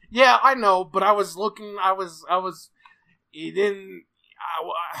Street. Yeah, I know, but I was looking. It didn't.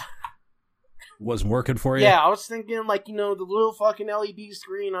 Wasn't working for you. Yeah, I was thinking like the little fucking LED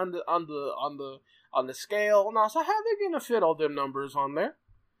screen on the scale, and I was like, how are they gonna fit all them numbers on there?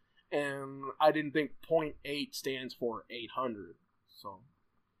 And I didn't think 0.8 stands for 800. So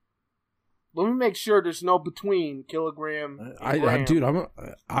let me make sure there's no between kilogram and gram. Dude,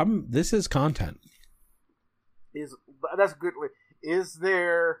 I'm. This is content. That's a good way. Is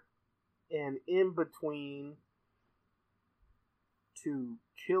there an in between to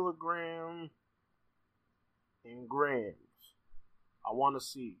kilogram and grams? I want to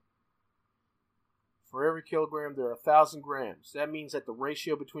see. For every kilogram, there are 1,000 grams. That means that the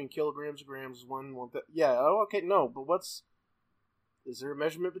ratio between kilograms and grams is 1. Yeah. Oh, okay. No, but what's? Is there a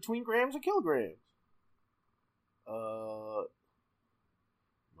measurement between grams and kilograms? No,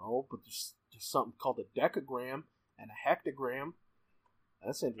 but there's something called a decagram and a hectogram.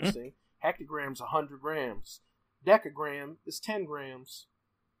 That's interesting. Hectogram's 100 grams. Decagram is 10 grams.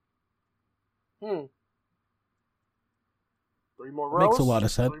 3 more rows? Makes a lot of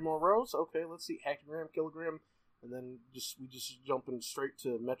sense. 3 more rows? Okay, let's see. Hectogram, kilogram, and then we just jumping straight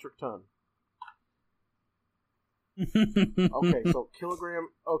to metric ton. Okay, so kilogram.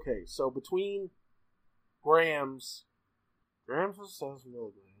 Okay, so between grams is 1,000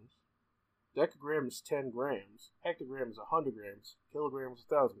 milligrams. Decagram is 10 grams. Hectogram is 100 grams. Kilogram is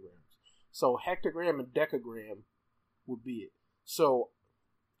 1,000 grams. So hectogram and decagram would be it. So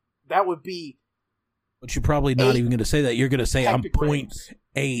that would be. But you're probably not even going to say that. You're going to say I'm 0.8.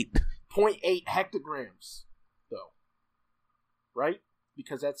 0.8 hectograms, though. Right?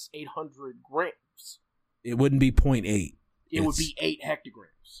 Because that's 800 grams. It wouldn't be 0.8. It would be 8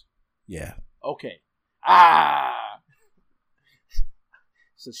 hectograms. Yeah. Okay.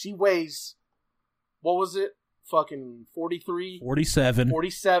 So she weighs, what was it? Fucking 43? 47.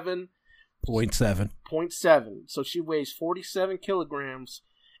 47. 0.7. So she weighs 47 kilograms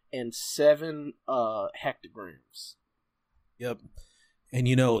and 7 hectograms. Yep. And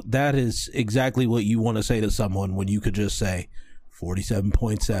that is exactly what you want to say to someone when you could just say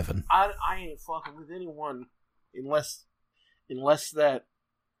 47.7. I ain't fucking with anyone unless that.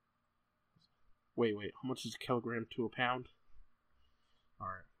 Wait. How much is a kilogram to a pound? All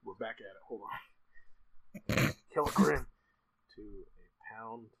right, we're back at it. Hold on. Kilogram to a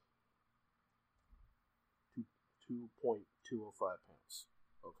pound. 2.205 pounds.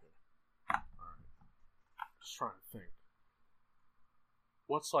 Okay. All right. Just trying to think.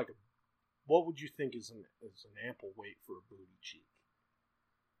 What would you think is an ample weight for a booty cheek?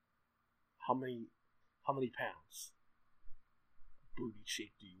 How many pounds booty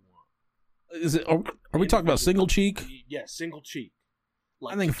cheek do you want? Is it? Are we talking about single cheek? Yeah, single cheek.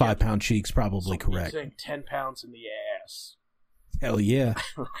 I think 5-pound cheek's probably correct. You're saying 10 pounds in the ass. Hell yeah.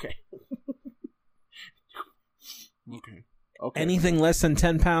 Okay. Okay. Anything less than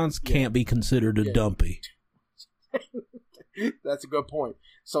 10 pounds can't be considered a dumpy. That's a good point.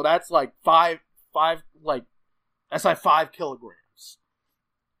 So that's like that's like 5 kilograms.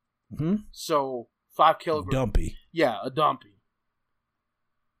 Mm-hmm. So 5 kilograms. Dumpy. Yeah, a dumpy.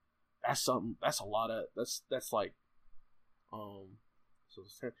 That's something. That's a lot of. That's like, so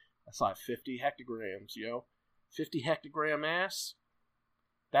that's like 50 hectograms, yo. 50 hectogram ass.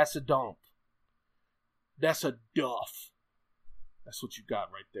 That's a dump. That's a duff. That's what you got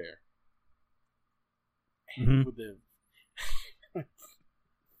right there. Mm-hmm. With the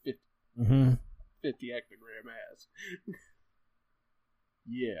 50 hectogram ass.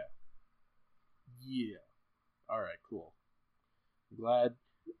 Yeah. All right, cool. I'm glad.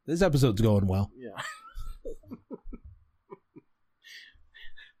 This episode's going well. Yeah.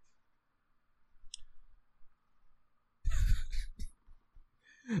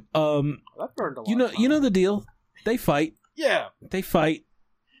 That burned a lot. You know the deal. They fight. Yeah. They fight.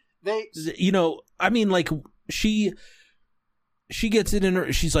 I mean, like she gets it in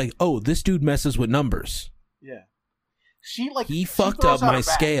her. She's like, oh, this dude messes with numbers. Yeah. He fucked up my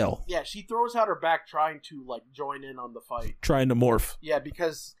scale. Yeah, she throws out her back trying to join in on the fight. Trying to morph. Yeah,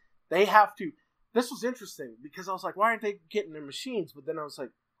 because they have to. This was interesting because I was like, why aren't they getting their machines? But then I was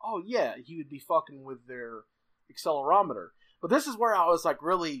like, oh yeah, he would be fucking with their accelerometer. But this is where I was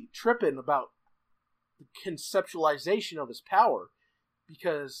really tripping about the conceptualization of his power.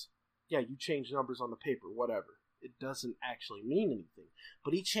 Because, yeah, you change numbers on the paper, whatever. It doesn't actually mean anything.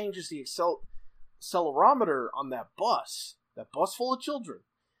 But he changes the accelerometer on that bus full of children.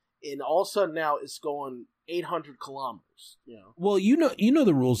 And all of a sudden now it's going 800 kilometers. Well, you know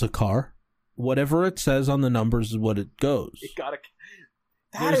the rules of car. Whatever it says on the numbers is what it goes. It gotta.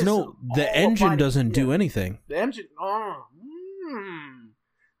 The engine doesn't do anything. The engine.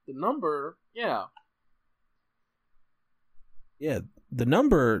 The number. Yeah. Yeah, the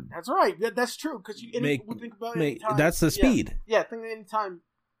number. That's right. That's true. Because you think about it. That's the speed. Yeah. Think anytime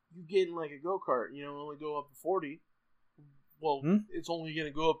you get in a go kart, only go up to 40. Well, it's only going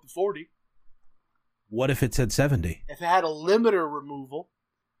to go up to 40. What if it said 70? If it had a limiter removal,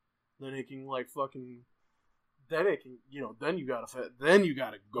 then it can fucking. Then it can, then you got a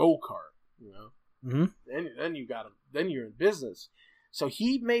go kart, Mm-hmm. Then you're in business. So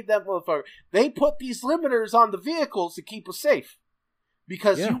he made that motherfucker. They put these limiters on the vehicles to keep us safe,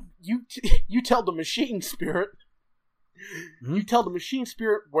 because you tell the machine spirit, you tell the machine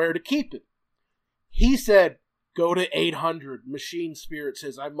spirit where to keep it. He said, go to 800. Machine spirit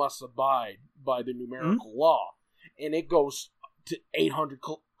says, I must abide by the numerical law, and it goes to 800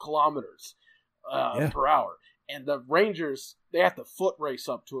 kilometers per hour. And the Rangers, they have to foot race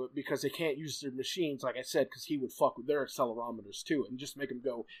up to it because they can't use their machines, like I said, because he would fuck with their accelerometers too and just make them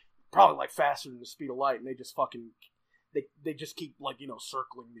go probably faster than the speed of light, and they just fucking, they just keep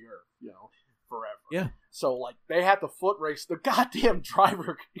circling the earth, forever. Yeah. So they have to foot race. The goddamn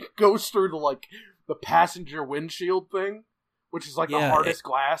driver goes through the passenger windshield thing, which is the hardest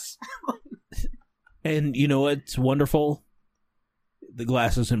glass. And you know what's wonderful? The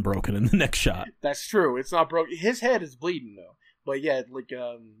glass isn't broken in the next shot. That's true. It's not broken. His head is bleeding though. But yeah,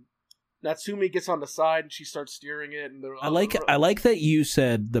 Natsumi gets on the side and she starts steering it. And I like that you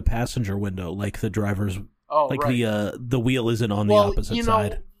said the passenger window, like the driver's, right. the wheel isn't on the opposite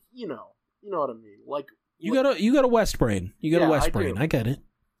side. You know what I mean. You got a West brain. You got a West brain. I get it.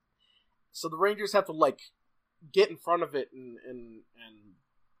 So the Rangers have to get in front of it and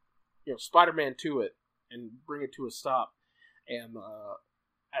Spider-Man to it and bring it to a stop. And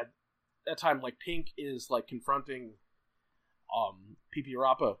at that time, Pink is confronting Pipi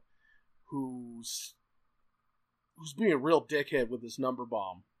Rappa, who's being a real dickhead with his number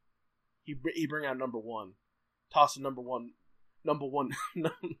bomb. he bring out number one, toss a number one.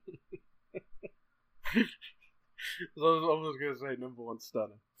 So I was gonna say number one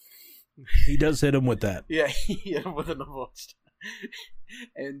stunner. He does hit him with that. Yeah, he hit him with a number one stunner.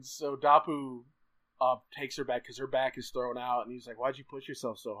 And so Dapu takes her back because her back is thrown out, and he's like, "Why'd you push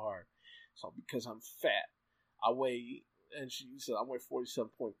yourself so hard?" So because I'm fat, I weigh, and she said I weigh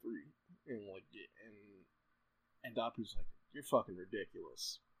 47.3, and like, and Dapu's like, "You're fucking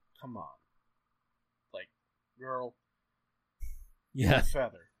ridiculous. Come on, like, girl, Yeah.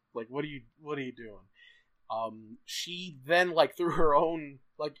 feather. Like, what are you doing?" She then, like, through her own,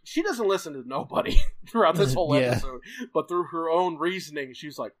 like, she doesn't listen to nobody throughout this whole Yeah. episode, but through her own reasoning,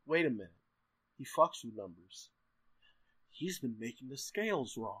 she's like, "Wait a minute, he fucks with numbers. He's been making the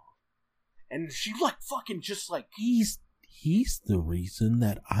scales wrong." And she, like, fucking just, like, He's the reason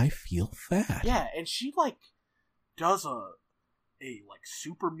that I feel fat. yeah, and she, like, does a like,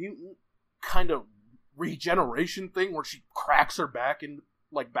 super mutant kind of regeneration thing where she cracks her back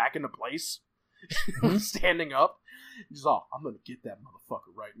into place, standing up. He's all, "I'm gonna get that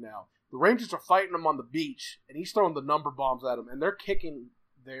motherfucker right now." The Rangers are fighting him on the beach, and he's throwing the number bombs at him, and they're kicking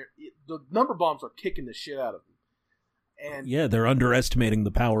the number bombs are kicking the shit out of him. And Yeah, they're underestimating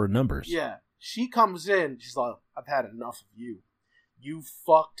the power of numbers. yeah, she comes in. She's like, "I've had enough of you. You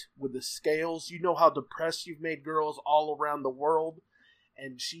fucked with the scales. You know how depressed you've made girls all around the world."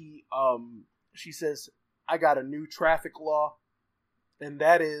 And she says, "I got a new traffic law, and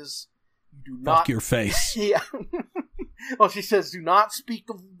that is you do not." Fuck your face. Yeah. Well, she says, "Do not speak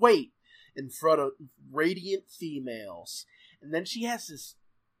of weight in front of radiant females." And then she has this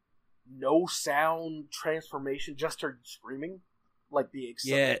no sound transformation, just her screaming, like the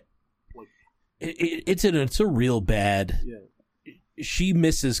Yeah. like, It's a real bad. yeah. She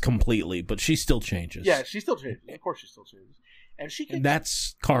misses completely, but she still changes. Yeah, she still changes. Of course, she still changes, and she can. And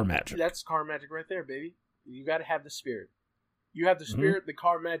that's car magic. That's car magic right there, baby. You got to have the spirit. You have the spirit. The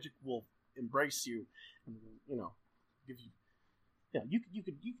car magic will embrace you, and give you. Yeah, you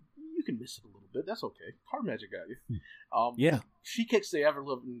can miss it a little bit. That's okay. Car magic got you. Yeah. She kicks the ever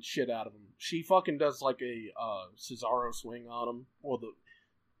living shit out of him. She fucking does like a Cesaro swing on him, or the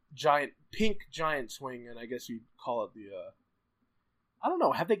pink giant swing, and I guess you'd call it the. I don't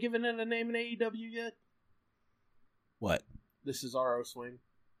know. Have they given it a name in AEW yet? What? The Cesaro swing.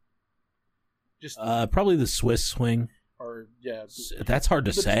 Just Probably the Swiss swing. or yeah. That's hard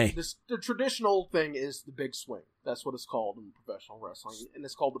to say. The traditional thing is the big swing. That's what it's called in professional wrestling, and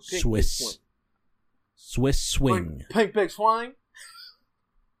it's called the pink Swiss swing. Swiss swing. Pink big swing.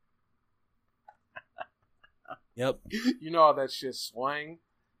 Yep. You know how that shit swing.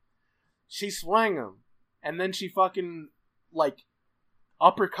 She swang him, and then she fucking like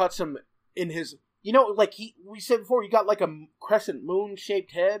uppercuts him in his. Like we said before, he got like a crescent moon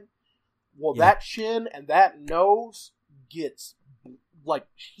shaped head. Well, Yeah. that chin and that nose gets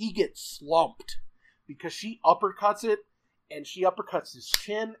he gets slumped because she uppercuts it, and she uppercuts his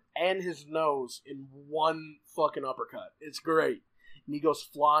chin and his nose in one fucking uppercut. It's great, and he goes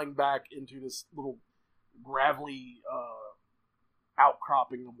flying back into this little gravelly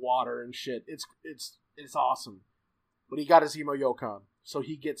outcropping of water and shit. It's awesome. But he got his Emo Yokon, so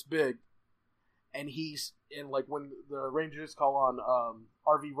he gets big, and he's in like when the Rangers call on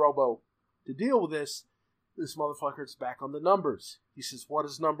RV Robo to deal with this motherfucker's back on the numbers. He says, "What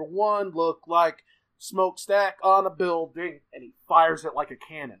does number one look like? Smokestack on a building," and he fires it like a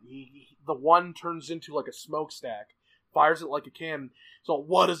cannon. The one turns into like a smokestack, fires it like a cannon. So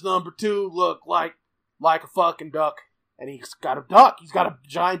what does number two look like? Like a fucking duck. And he's got a duck. He's got a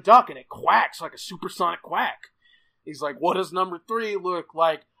giant duck, and it quacks like a supersonic quack. He's like, "What does number three look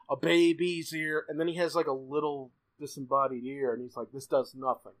like? A baby's ear." And then he has like a little disembodied ear, and he's like, "This does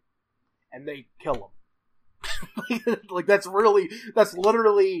nothing." And they kill him. Like that's literally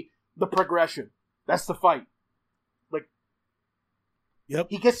the progression. That's the fight. Like, Yep.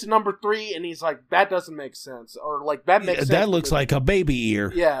 he gets to number three, and he's like, "That doesn't make sense," or like, "That makes sense." That looks like a baby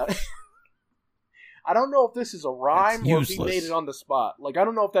ear. Yeah. I don't know if this is a rhyme It's or if he useless. made it on the spot. Like, I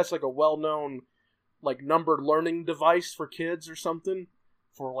don't know if that's like a well-known, like, number learning device for kids or something.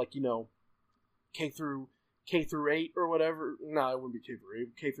 For like, K through 8 or whatever. No, it wouldn't be K through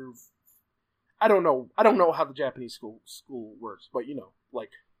 8. K through. I don't know. I don't know how the Japanese school works, but like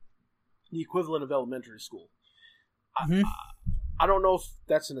the equivalent of elementary school. Mhm. I don't know if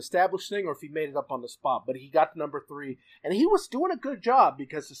that's an established thing or if he made it up on the spot, but he got to number 3, and he was doing a good job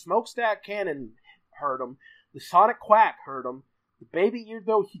because the smokestack cannon hurt him, the sonic quack hurt him, the baby ear,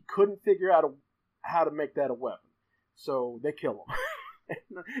 though, he couldn't figure out how to make that a weapon, so they kill him.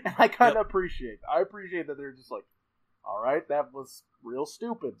 And I kind of appreciate that. I appreciate that they're just like, All right, that was real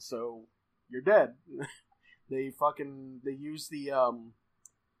stupid. So you're dead. They use the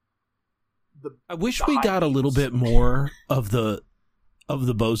I wish we got a little bit more of the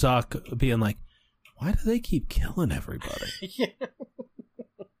Bozak being like, why do they keep killing everybody? yeah.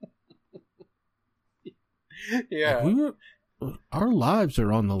 yeah. Like, our lives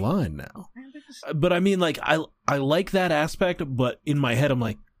are on the line now. But I mean, like, I like that aspect, but in my head, I'm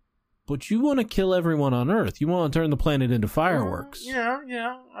like, but you want to kill everyone on Earth. You want to turn the planet into fireworks. Yeah.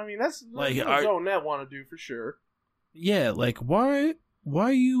 I mean, that's like what Zonette want to do for sure. Yeah, like, why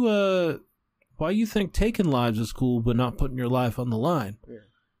you think taking lives is cool, but not putting your life on the line? Yeah.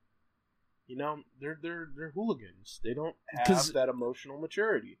 You know, they're hooligans. They don't have that emotional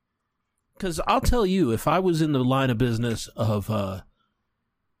maturity. Because I'll tell you, if I was in the line of business of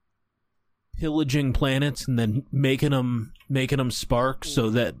pillaging planets and then making them spark so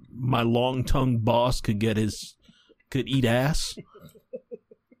that my long-tongued boss could eat ass,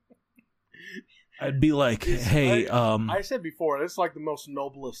 I'd be like, hey, I said before, it's like the most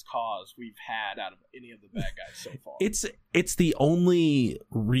noblest cause we've had out of any of the bad guys so far. It's the only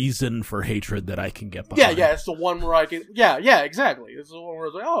reason for hatred that I can get behind. Yeah, it's the one where I can. Yeah, exactly. It's the one where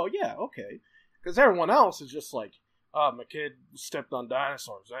it's like, oh yeah, okay, because everyone else is just like, oh, my kid stepped on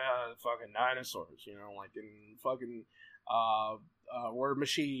dinosaurs. Fucking dinosaurs, you know, like in fucking we're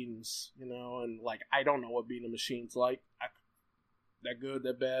machines, you know, and like I don't know what being a machine's like. That good,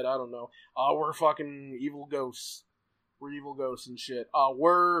 that bad, I don't know. We're fucking evil ghosts. We're evil ghosts and shit.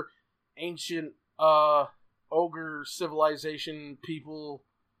 We're ancient ogre civilization people.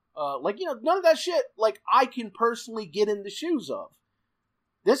 Like, you know, none of that shit, like, I can personally get in the shoes of.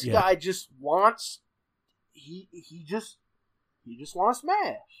 This guy just wants, he just want to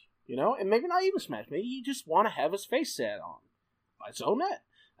smash, you know? And maybe not even smash, maybe he just want to have his face sat on by Zonette.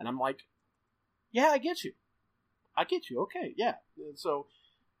 And I'm like, yeah, I get you, okay, yeah. And so,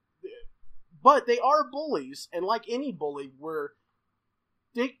 but they are bullies, and like any bully, where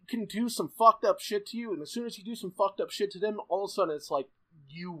they can do some fucked up shit to you, and as soon as you do some fucked up shit to them, all of a sudden it's like,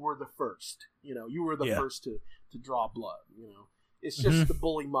 you were the first, you know, you were the first to draw blood, you know. It's just the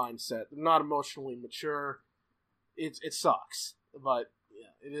bully mindset. They're not emotionally mature. It sucks, but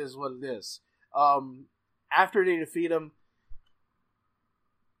yeah, it is what it is. After they defeat him,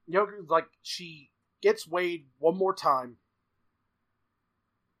 Yoko's like, she gets Wade one more time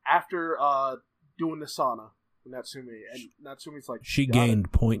after doing the sauna with Natsumi, and Natsumi's like, she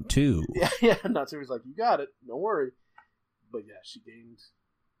gained 0.2. Yeah, Natsumi's like, you got it, don't worry. But yeah, she gained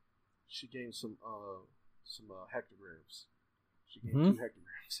some hectograms. She gained 2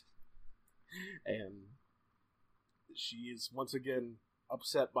 hectograms, and she is once again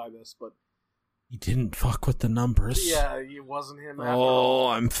upset by this, but he didn't fuck with the numbers. yeah, it wasn't him after all.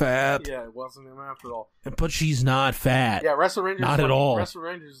 Oh, I'm fat. Yeah, it wasn't him after all. But she's not fat. Yeah, Wrestle Rangers not at all. Wrestle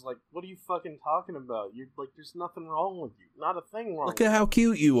Rangers is like, what are you fucking talking about? You're like, there's nothing wrong with you. Not a thing wrong. Look at how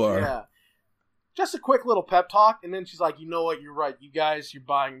cute you are. Yeah. Just a quick little pep talk, and then she's like, you know what, you're right. You guys, you're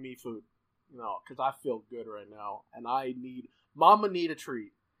buying me food. You know, because I feel good right now, and Mama need a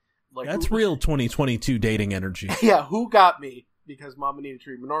treat. Like, that's real 2022 dating energy. Yeah, who got me? Because Mama need a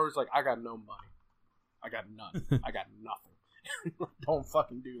treat. Minoru's like, I got no money. I got none. I got nothing. Don't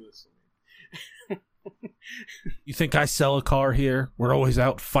fucking do this to me. You think I sell a car here? We're always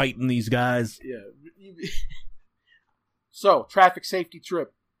out fighting these guys. Yeah. So, traffic safety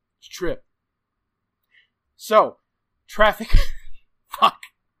trip. So, traffic. Fuck.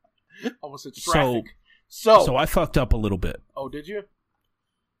 I almost said traffic. So I fucked up a little bit. Oh, did you?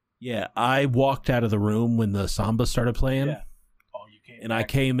 Yeah, I walked out of the room when the samba started playing. Yeah. Oh, you came. And I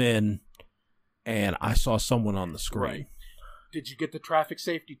came in, and I saw someone on the screen. Right. Did you get the traffic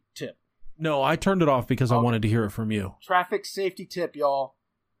safety tip? No, I turned it off because I wanted to hear it from you. Traffic safety tip, y'all.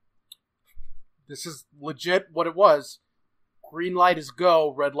 This is legit what it was. Green light is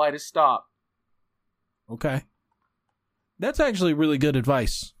go, red light is stop. Okay. That's actually really good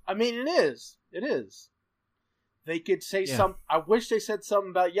advice. I mean, it is. It is. They could say something. I wish they said something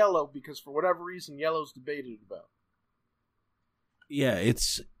about yellow, because for whatever reason, yellow's debated about. Yeah,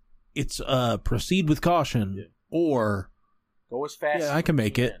 it's proceed with caution, or go as fast. Yeah, I can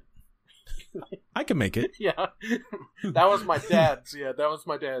make it. I can make it. Yeah, that was my dad's. Yeah, that was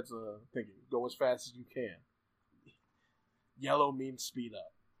my dad's thinking. Go as fast as you can. Yellow means speed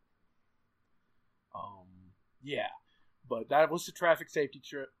up. Yeah, but that was the traffic safety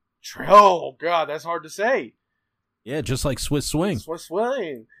trip. Oh God, that's hard to say. Yeah, just like Swiss Swing. Swiss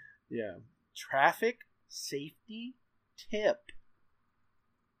Swing. Yeah, traffic safety tip.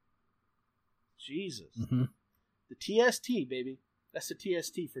 Jesus. Mm-hmm. The TST, baby. That's the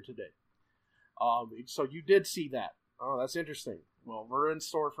TST for today. So you did see that. Oh, that's interesting. Well, we're in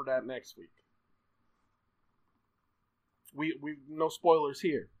store for that next week. We no spoilers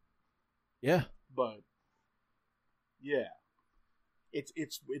here, Yeah. but yeah, it's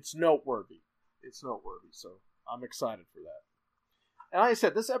noteworthy. It's noteworthy. So I'm excited for that. And like I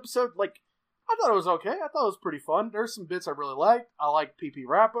said, this episode, like, I thought it was okay. I thought it was pretty fun. There's some bits I really liked. I like PP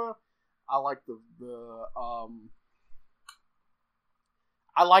Rappa. I like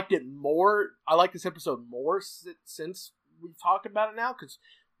I liked it more. I like this episode more since we've talked about it now, because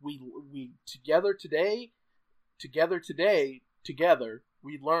we together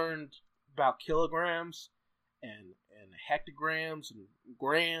we learned about kilograms and hectograms and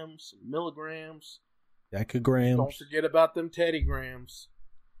grams and milligrams. Decagrams. Don't forget about them teddygrams.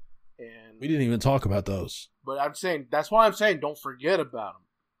 And We didn't even talk about those. but I'm saying, that's why I'm saying don't forget about them,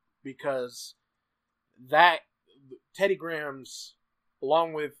 because that teddygrams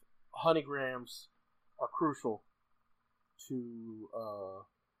along with honeygrams are crucial to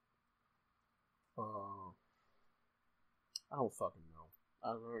I don't fucking know.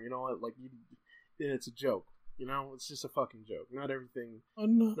 I don't know. You know what? Like, it's a joke. You know, it's just a fucking joke. Not everything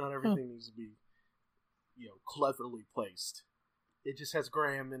needs to be, cleverly placed. It just has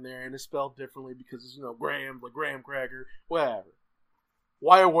graham in there, and it's spelled differently because it's, graham, like graham cracker, whatever.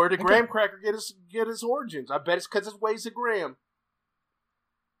 Where did graham cracker get his origins? I bet it's because it weighs a gram.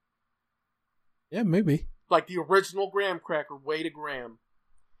 Yeah, maybe. Like the original graham cracker weighed a gram.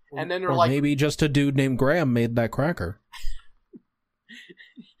 And then they're Or like, maybe just a dude named Graham made that cracker.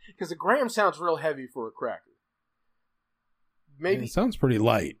 because a gram sounds real heavy for a cracker. Maybe. It sounds pretty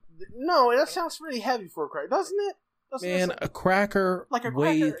light. No, that sounds really heavy for a cracker, doesn't it? Man, a cracker like a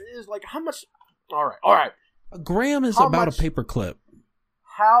weighs... cracker is like how much? All right. A gram is How about much- a paper clip.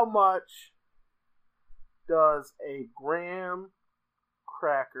 How much does a graham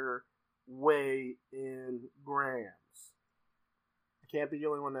cracker weigh in grams? I can't be the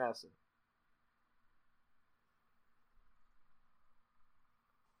only one to ask it.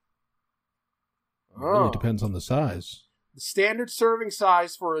 It really depends on the size. The standard serving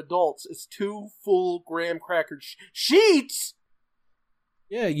size for adults is 2 full graham cracker sheets.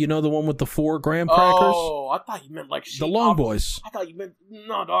 Yeah, you know the one with the 4 graham crackers? Oh, I thought you meant like sheet The long off- boys. I thought you meant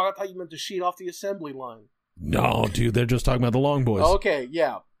no, dog. I thought you meant the sheet off the assembly line. No, dude, they're just talking about the long boys. Okay,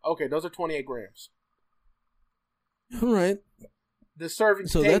 yeah. Okay, those are 28 grams. All right. The serving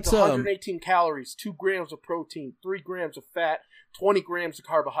So contains that's, 118 calories, 2 grams of protein, 3 grams of fat, 20 grams of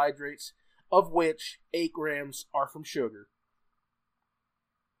carbohydrates, of which 8 grams are from sugar.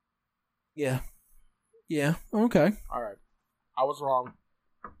 Yeah. Yeah, okay. All right. I was wrong.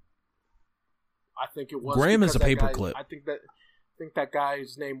 I think it was Graham is because a that guy- paperclip. I think that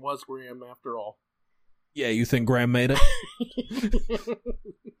guy's name was Graham after all. Yeah, you think Graham made it? I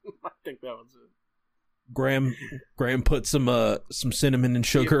think that was it. Graham put some cinnamon and If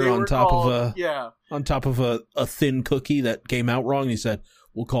sugar they on were top called- of yeah, a thin cookie that came out wrong. He said,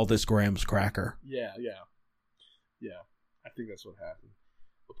 "We'll call this Graham's cracker." yeah. I think that's what happened,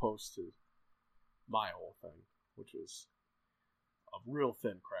 opposed to my whole thing, which was a real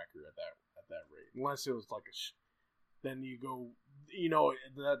thin cracker at that rate. Unless it was like then you go,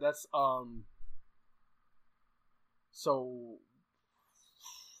 that's so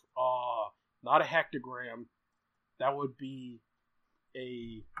not a hectogram. That would be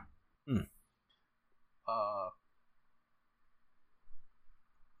a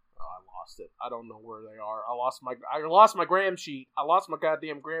I lost it. I don't know where they are. I lost my gram sheet. I lost my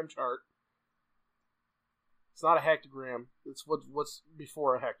goddamn gram chart. It's not a hectogram. It's what's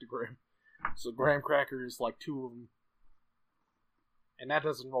before a hectogram. So graham cracker is like 2 of them. And that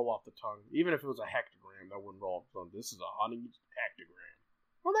doesn't roll off the tongue. Even if it was a hectogram, that wouldn't roll off the tongue. This is a honey hectogram.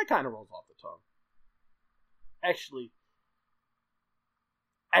 Well, that kind of rolls off the tongue. Actually,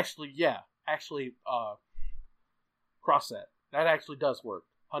 yeah. Cross that. That actually does work.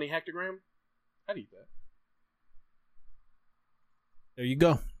 Honey hectogram? I'd eat that. There you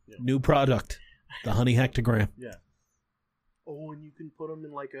go. Yeah. New product. The honey hectogram. Yeah. Oh, and you can put them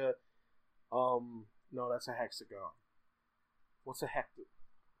in like a... no, that's a hexagon. What's a hectagon?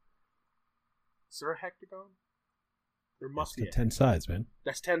 Is there a hectagon? There must be. Got 10 sides, man.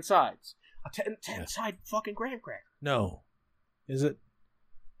 That's 10 sides. A 10 side fucking graham cracker. No. Is it?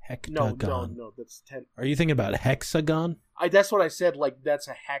 Hectagon. No, that's 10. Are you thinking about hexagon? That's what I said, like, that's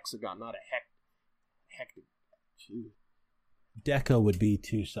a hexagon, not a hectagon. Gee. Deca would be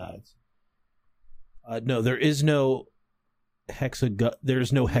 2 sides. No, there is no hexagon.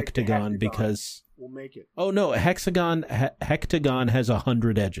 There's no Make the hectagon hectagon. because... We'll make it. Oh, no, a hexagon has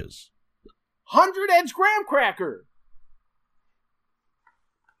 100 edges. 100-edge graham cracker!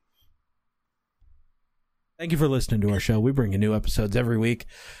 Thank you for listening to our show. We bring you new episodes every week.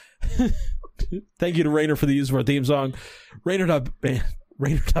 Thank you to Rainer for the use of our theme song.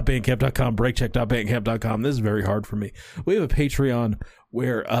 Rainer.bandcamp.com, breakcheck.bandcamp.com. This is very hard for me. We have a Patreon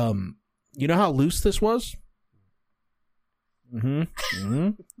where, you know how loose this was? Mm-hmm.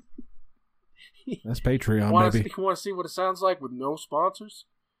 That's Patreon, baby. You want to see what it sounds like with no sponsors?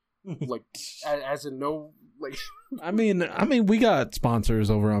 Like, as in no, like... I mean, we got sponsors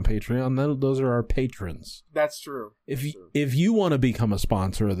over on Patreon. Those are our patrons. That's true. If you want to become a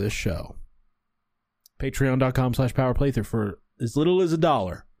sponsor of this show, patreon.com/powerplaythrough for as little as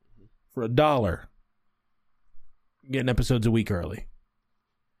 $1. For $1, you're getting episodes a week early.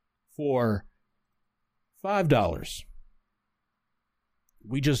 For $5,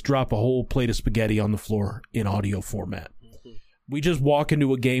 we just drop a whole plate of spaghetti on the floor in audio format. We just walk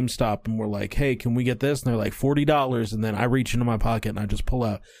into a GameStop and we're like, hey, can we get this? And they're like, $40. And then I reach into my pocket and I just pull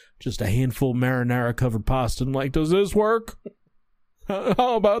out just a handful of marinara covered pasta. And I'm like, does this work?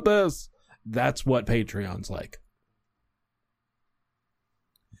 How about this? That's what Patreon's like.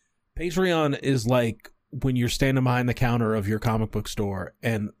 Patreon is like when you're standing behind the counter of your comic book store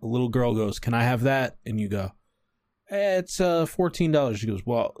and a little girl goes, can I have that? And you go, it's $14. She goes,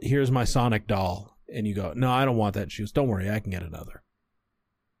 well, here's my Sonic doll. And you go, no, I don't want that. She goes, don't worry, I can get another.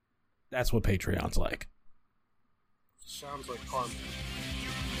 That's what Patreon's like. Sounds like fun.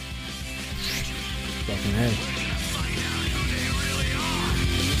 Fucking hey.